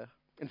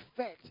 In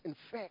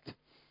fact,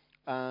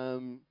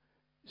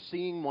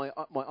 seeing my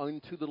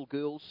own 2 little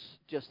girls,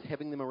 just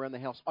having them around the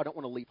house, I don't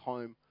want to leave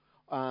home.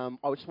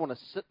 I just want to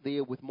sit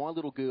there with my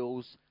little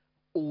girls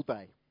all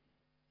day.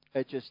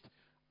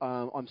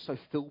 I'm so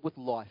filled with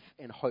life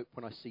and hope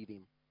when I see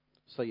them.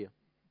 So yeah,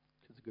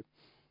 kids are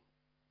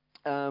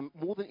good.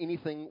 More than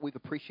anything, we've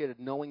appreciated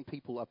knowing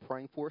people are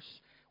praying for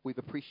us. We've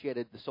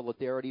appreciated the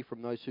solidarity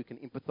from those who can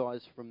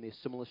empathise from their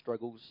similar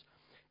struggles.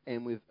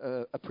 And we've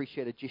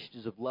appreciated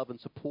gestures of love and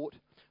support,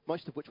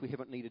 most of which we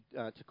haven't needed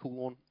to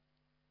call on.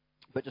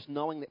 But just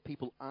knowing that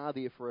people are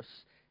there for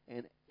us,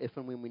 and if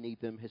and when we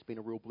need them, has been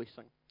a real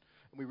blessing.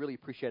 And we really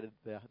appreciated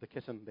the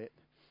kissing that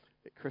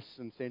Chris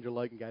and Sandra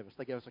Logan gave us.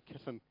 They gave us a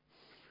kissing.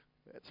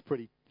 It's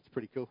pretty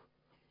cool.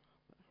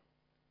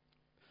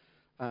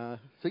 So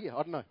yeah,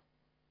 I don't know.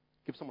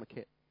 Give someone a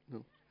cat.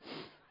 No.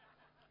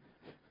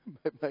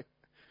 Maybe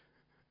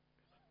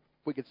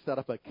we could start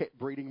up a cat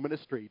breeding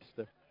ministry just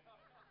to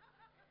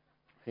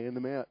hand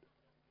them out.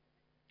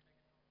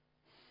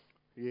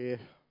 Yeah,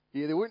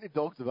 there weren't any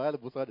dogs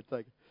available, so I had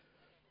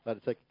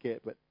to take a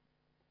cat, but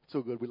it's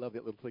all good. We love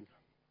that little thing.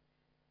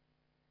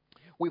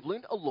 We've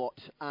learned a lot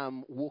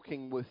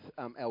walking with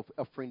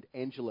our friend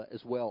Angela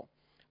as well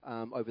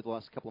over the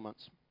last couple of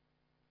months.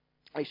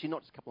 Actually,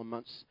 not just a couple of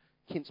months.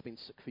 Kent's been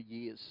sick for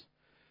years.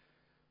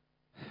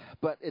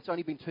 But it's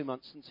only been 2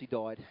 months since he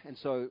died, and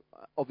so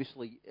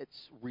obviously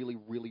it's really,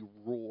 really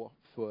raw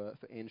for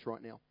Ange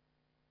right now.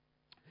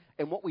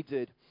 And what we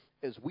did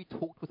is we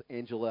talked with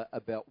Angela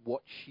about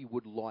what she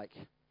would like,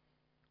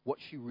 what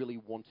she really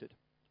wanted.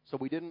 So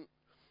we didn't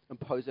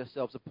impose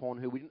ourselves upon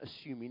her. We didn't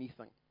assume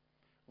anything.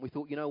 We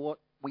thought, you know what?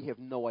 We have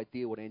no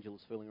idea what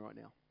Angela's feeling right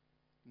now.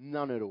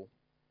 None at all.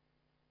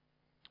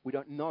 We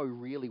don't know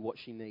really what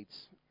she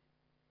needs.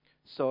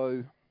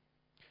 So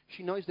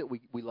she knows that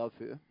we love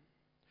her.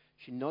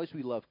 She knows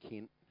we love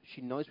Kent.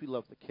 She knows we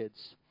love the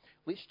kids.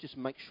 Let's just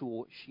make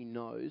sure she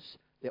knows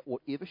that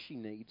whatever she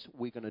needs,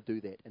 we're going to do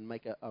that and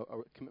make a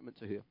commitment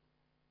to her.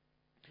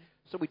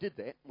 So we did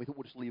that. We thought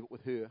we'll just leave it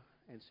with her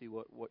and see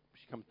what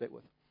she comes back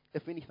with,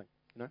 if anything,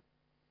 And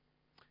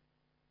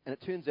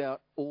it turns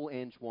out all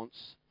Ange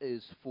wants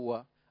is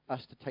for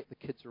us to take the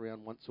kids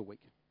around once a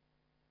week,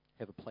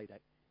 have a play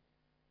date.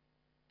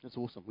 It's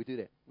awesome. We do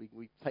that.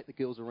 We take the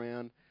girls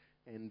around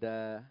and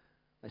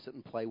they sit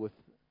and play with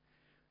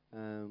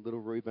little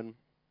Reuben.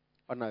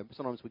 I don't know.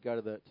 Sometimes we go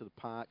to the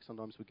park.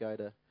 Sometimes we go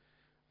to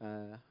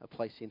a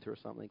play centre or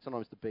something.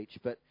 Sometimes the beach.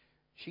 But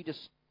she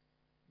just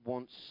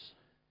wants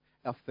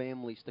our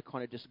families to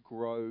kind of just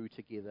grow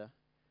together.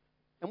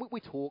 And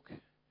we talk,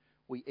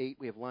 we eat,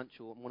 we have lunch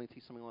or morning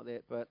tea, something like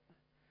that. But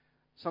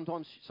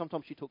sometimes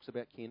she talks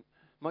about Kent.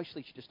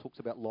 Mostly she just talks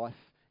about life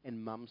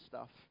and mum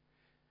stuff.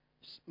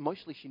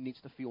 Mostly she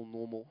needs to feel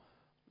normal,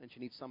 and she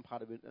needs some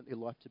part of her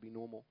life to be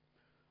normal.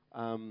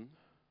 So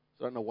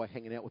I don't know why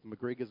hanging out with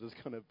McGregors is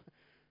going to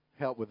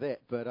help with that.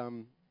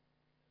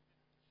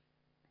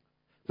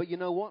 But you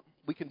know what?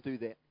 We can do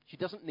that. She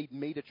doesn't need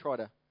me to try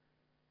to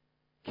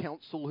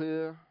counsel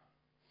her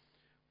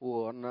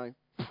or, I don't know,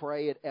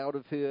 pray it out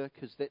of her,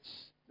 because that's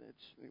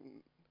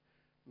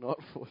not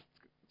what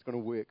it's going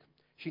to work.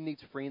 She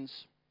needs friends.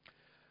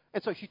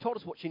 And so she told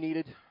us what she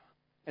needed,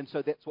 and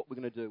so that's what we're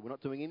going to do. We're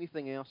not doing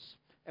anything else,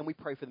 and we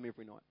pray for them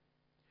every night.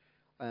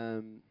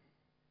 And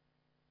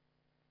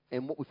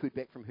what we've heard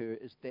back from her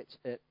is that's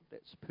it.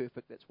 That's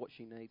perfect. That's what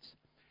she needs.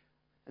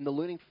 And the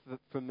learning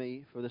for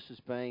me for this has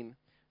been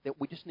that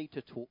we just need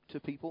to talk to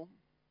people.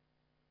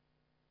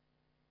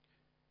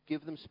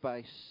 Give them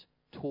space,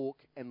 talk,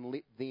 and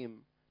let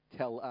them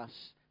tell us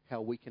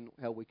how we can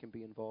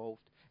be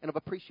involved. And I've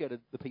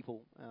appreciated the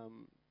people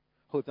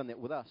who have done that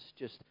with us,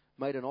 just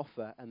made an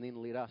offer and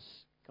then let us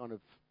kind of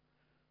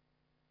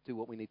do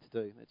what we need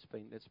to do.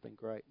 That's been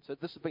great. So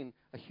this has been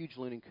a huge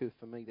learning curve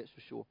for me, that's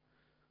for sure.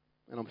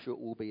 And I'm sure it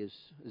will be as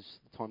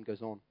the time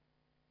goes on.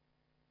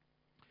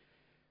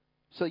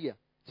 So yeah,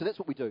 so that's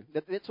what we do.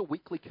 That's a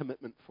weekly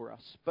commitment for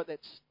us, but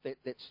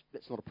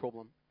that's not a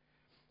problem.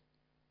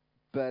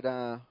 But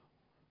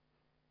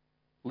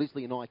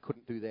Leslie and I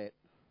couldn't do that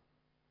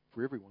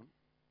for everyone.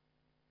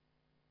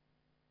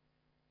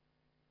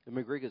 The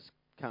McGregors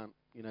can't,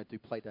 do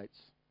play dates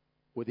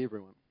with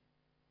everyone,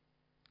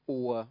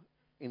 or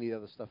any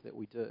other stuff that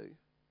we do.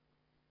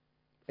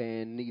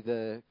 And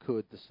neither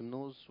could the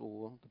Simnors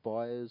or the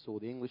Byers or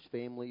the English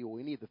family or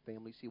any of the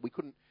families here.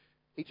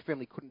 Each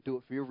family couldn't do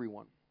it for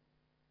everyone.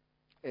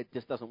 It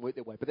just doesn't work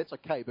that way. But that's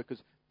okay,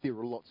 because there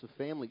are lots of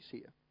families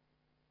here.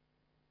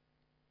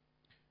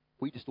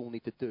 We just all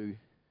need to do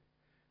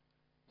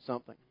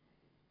something.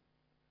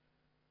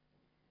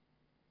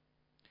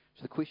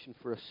 So the question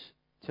for us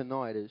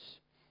tonight is,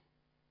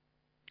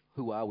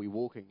 who are we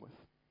walking with?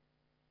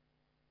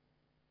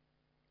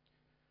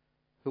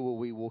 Who are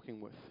we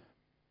walking with?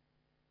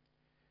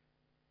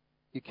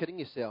 You're kidding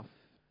yourself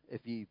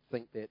if you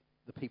think that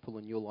the people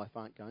in your life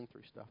aren't going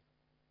through stuff.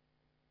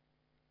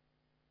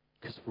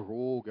 Because we're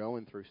all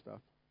going through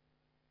stuff.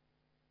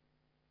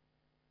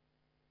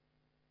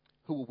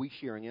 Who are we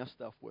sharing our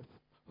stuff with?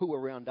 Who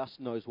around us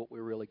knows what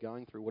we're really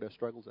going through, what our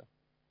struggles are?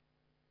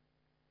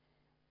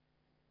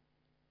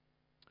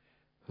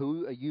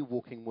 Who are you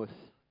walking with,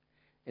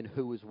 and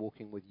who is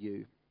walking with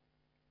you?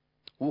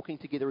 Walking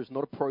together is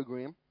not a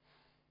program.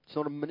 It's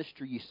not a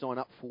ministry you sign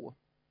up for.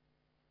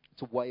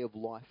 It's a way of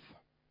life.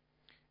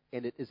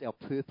 And it is our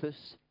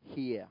purpose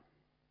here.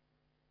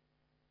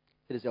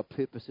 It is our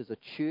purpose as a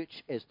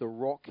church, as the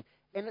Rock,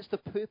 and it's the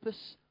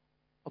purpose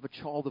of a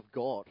child of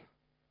God.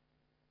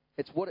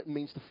 It's what it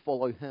means to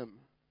follow Him.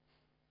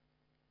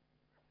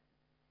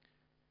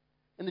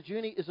 And the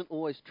journey isn't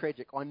always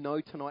tragic. I know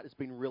tonight has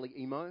been really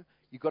emo.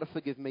 You've got to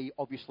forgive me.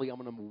 Obviously,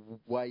 I'm in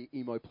a way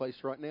emo place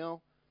right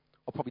now.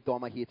 I'll probably dye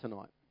my hair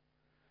tonight.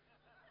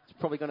 It's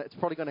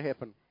probably gonna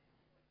happen.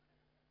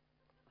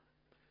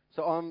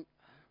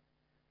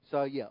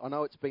 So yeah, I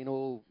know it's been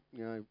all,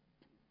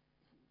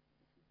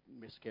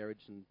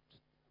 miscarriage and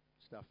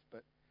stuff,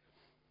 but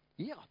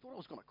yeah, I thought I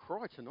was going to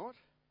cry tonight.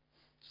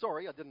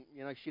 Sorry, I didn't,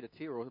 shed a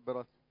tear,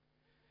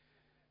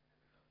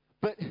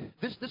 but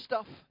this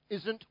stuff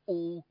isn't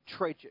all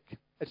tragic.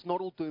 It's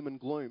not all doom and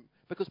gloom,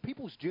 because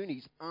people's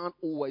journeys aren't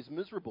always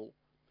miserable.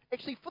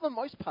 Actually, for the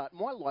most part,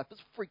 my life is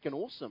freaking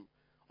awesome.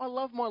 I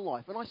love my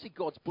life, and I see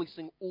God's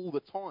blessing all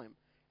the time.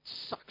 It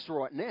sucks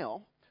right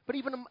now, but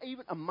even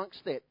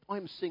amongst that, I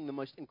am seeing the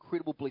most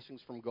incredible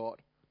blessings from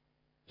God.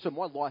 So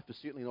my life is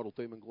certainly not all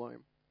doom and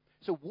gloom.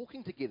 So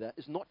walking together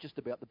is not just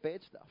about the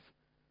bad stuff.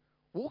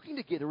 Walking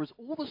together is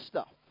all the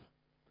stuff.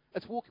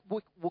 It's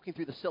walking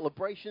through the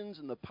celebrations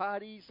and the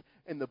parties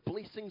and the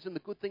blessings and the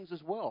good things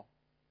as well.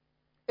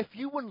 If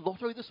you win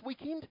lotto this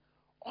weekend,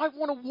 I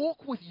want to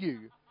walk with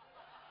you.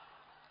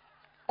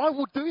 I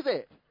will do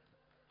that.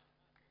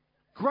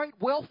 Great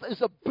wealth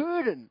is a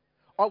burden.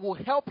 I will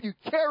help you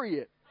carry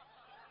it.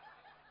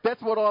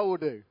 That's what I will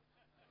do.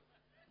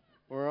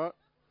 All right?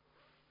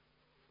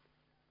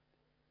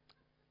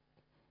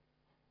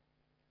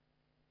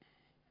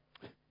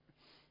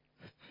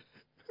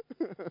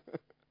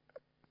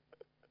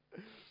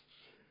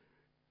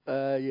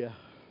 Yeah.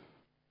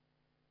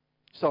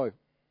 So,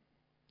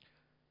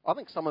 I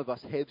think some of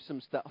us have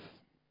some stuff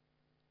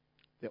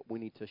that we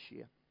need to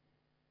share.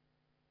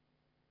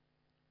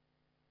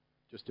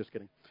 Just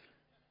kidding.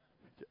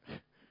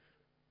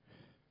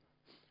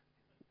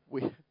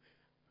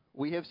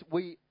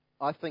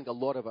 I think a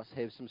lot of us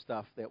have some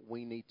stuff that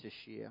we need to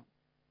share.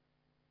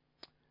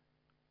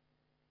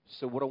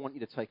 So what I want you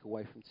to take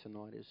away from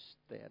tonight is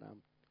that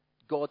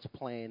God's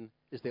plan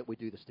is that we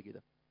do this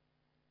together.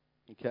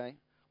 Okay?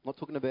 I'm not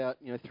talking about,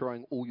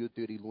 throwing all your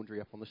dirty laundry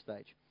up on the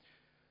stage.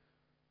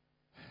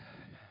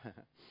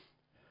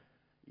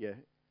 Yeah.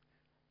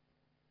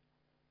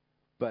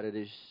 But it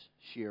is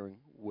sharing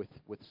with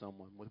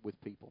someone,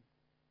 with people.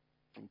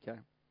 Okay?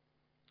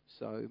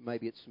 So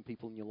maybe it's some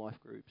people in your life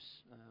groups.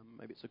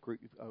 Maybe it's a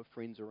group of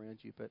friends around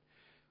you. But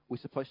we're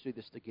supposed to do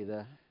this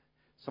together.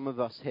 Some of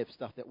us have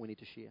stuff that we need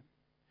to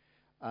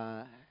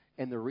share.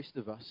 And the rest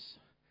of us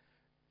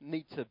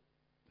need to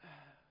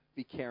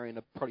be carrying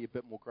probably a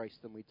bit more grace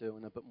than we do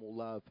and a bit more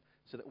love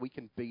so that we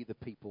can be the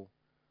people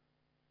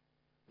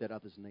that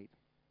others need.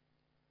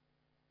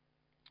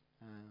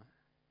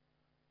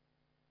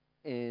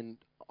 And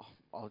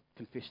I'll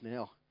confess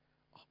now,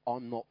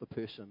 I'm not the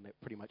person that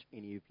pretty much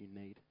any of you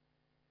need.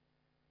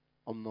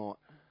 I'm not.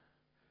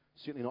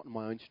 Certainly not in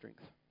my own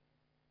strength.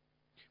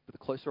 But the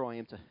closer I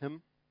am to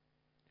Him,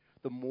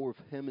 the more of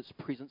Him, His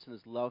presence and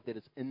His love that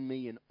is in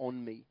me and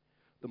on me,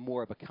 the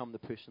more I become the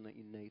person that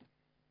you need.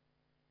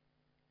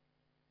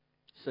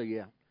 So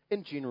yeah,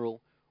 in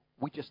general,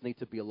 we just need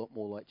to be a lot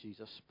more like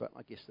Jesus. But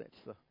I guess that's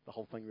the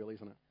whole thing really,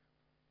 isn't it?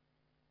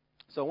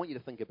 So I want you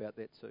to think about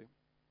that too.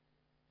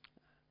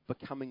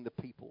 Becoming the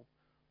people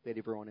that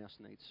everyone else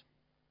needs.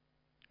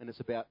 And it's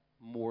about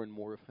more and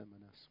more of Him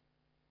in us.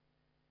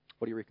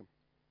 What do you reckon?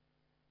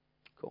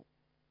 Cool.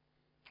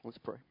 Let's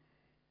pray.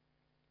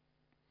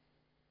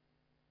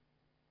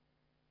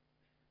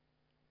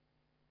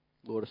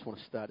 Lord, I just want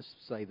to start to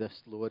say this,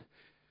 Lord.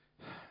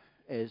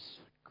 As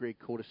Greg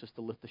called us just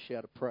to lift a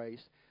shout of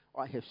praise,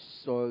 I have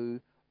so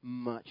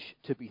much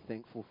to be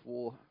thankful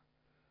for.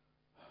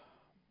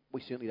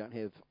 We certainly don't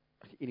have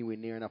anywhere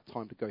near enough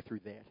time to go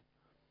through that.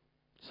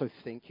 So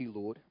thank you,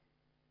 Lord.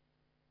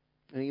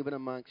 And even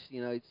amongst,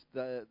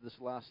 this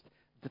last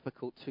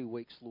difficult 2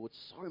 weeks, Lord,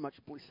 so much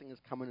blessing has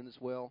come in as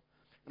well.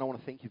 And I want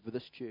to thank you for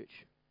this church.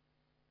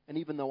 And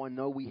even though I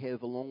know we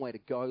have a long way to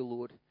go,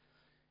 Lord,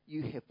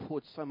 you have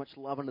poured so much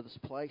love into this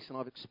place, and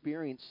I've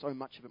experienced so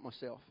much of it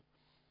myself.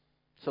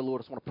 So, Lord,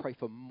 I just want to pray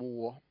for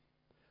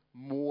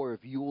more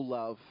of your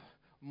love,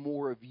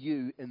 more of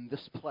you in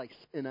this place,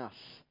 in us.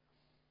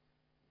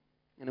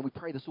 And we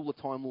pray this all the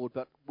time, Lord,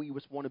 but we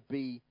just want to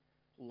be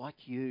like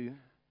you.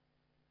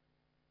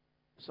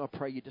 So I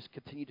pray you just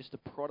continue just to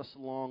prod us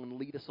along and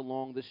lead us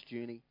along this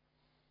journey.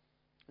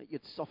 That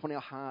you'd soften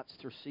our hearts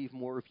to receive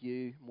more of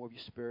you, more of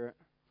your Spirit.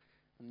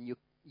 And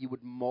you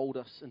would mold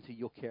us into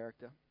your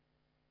character.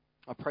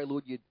 I pray,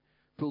 Lord, you'd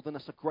build in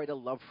us a greater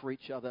love for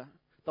each other,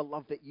 the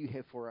love that you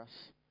have for us.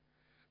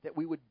 That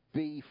we would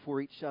be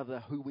for each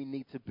other who we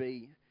need to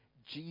be.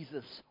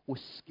 Jesus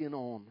with skin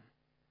on.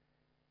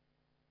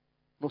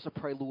 And also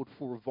pray, Lord,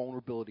 for a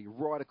vulnerability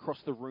right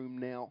across the room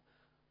now.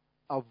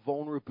 A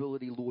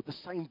vulnerability, Lord, the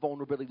same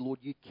vulnerability, Lord,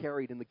 you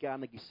carried in the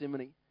Garden of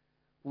Gethsemane,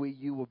 where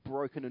you were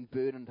broken and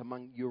burdened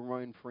among your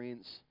own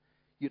friends,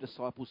 your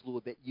disciples,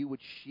 Lord, that you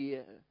would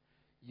share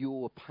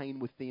your pain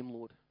with them,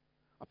 Lord.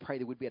 I pray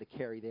that we'd be able to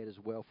carry that as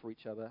well for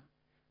each other,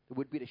 that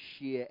we'd be able to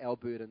share our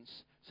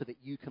burdens so that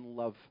you can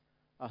love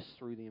us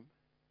through them.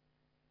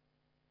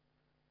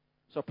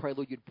 So I pray,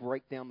 Lord, you'd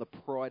break down the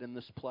pride in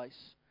this place,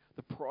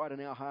 the pride in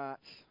our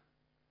hearts.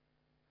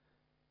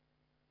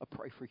 I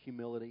pray for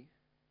humility.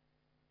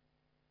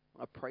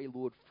 I pray,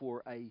 Lord,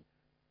 for a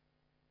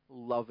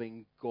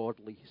loving,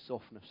 godly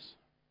softness.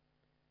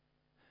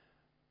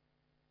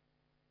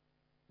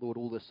 Lord,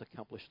 all this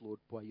accomplished, Lord,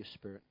 by your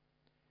Spirit.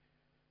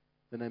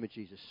 In the name of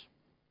Jesus.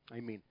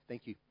 Amen.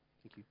 Thank you.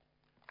 Thank you.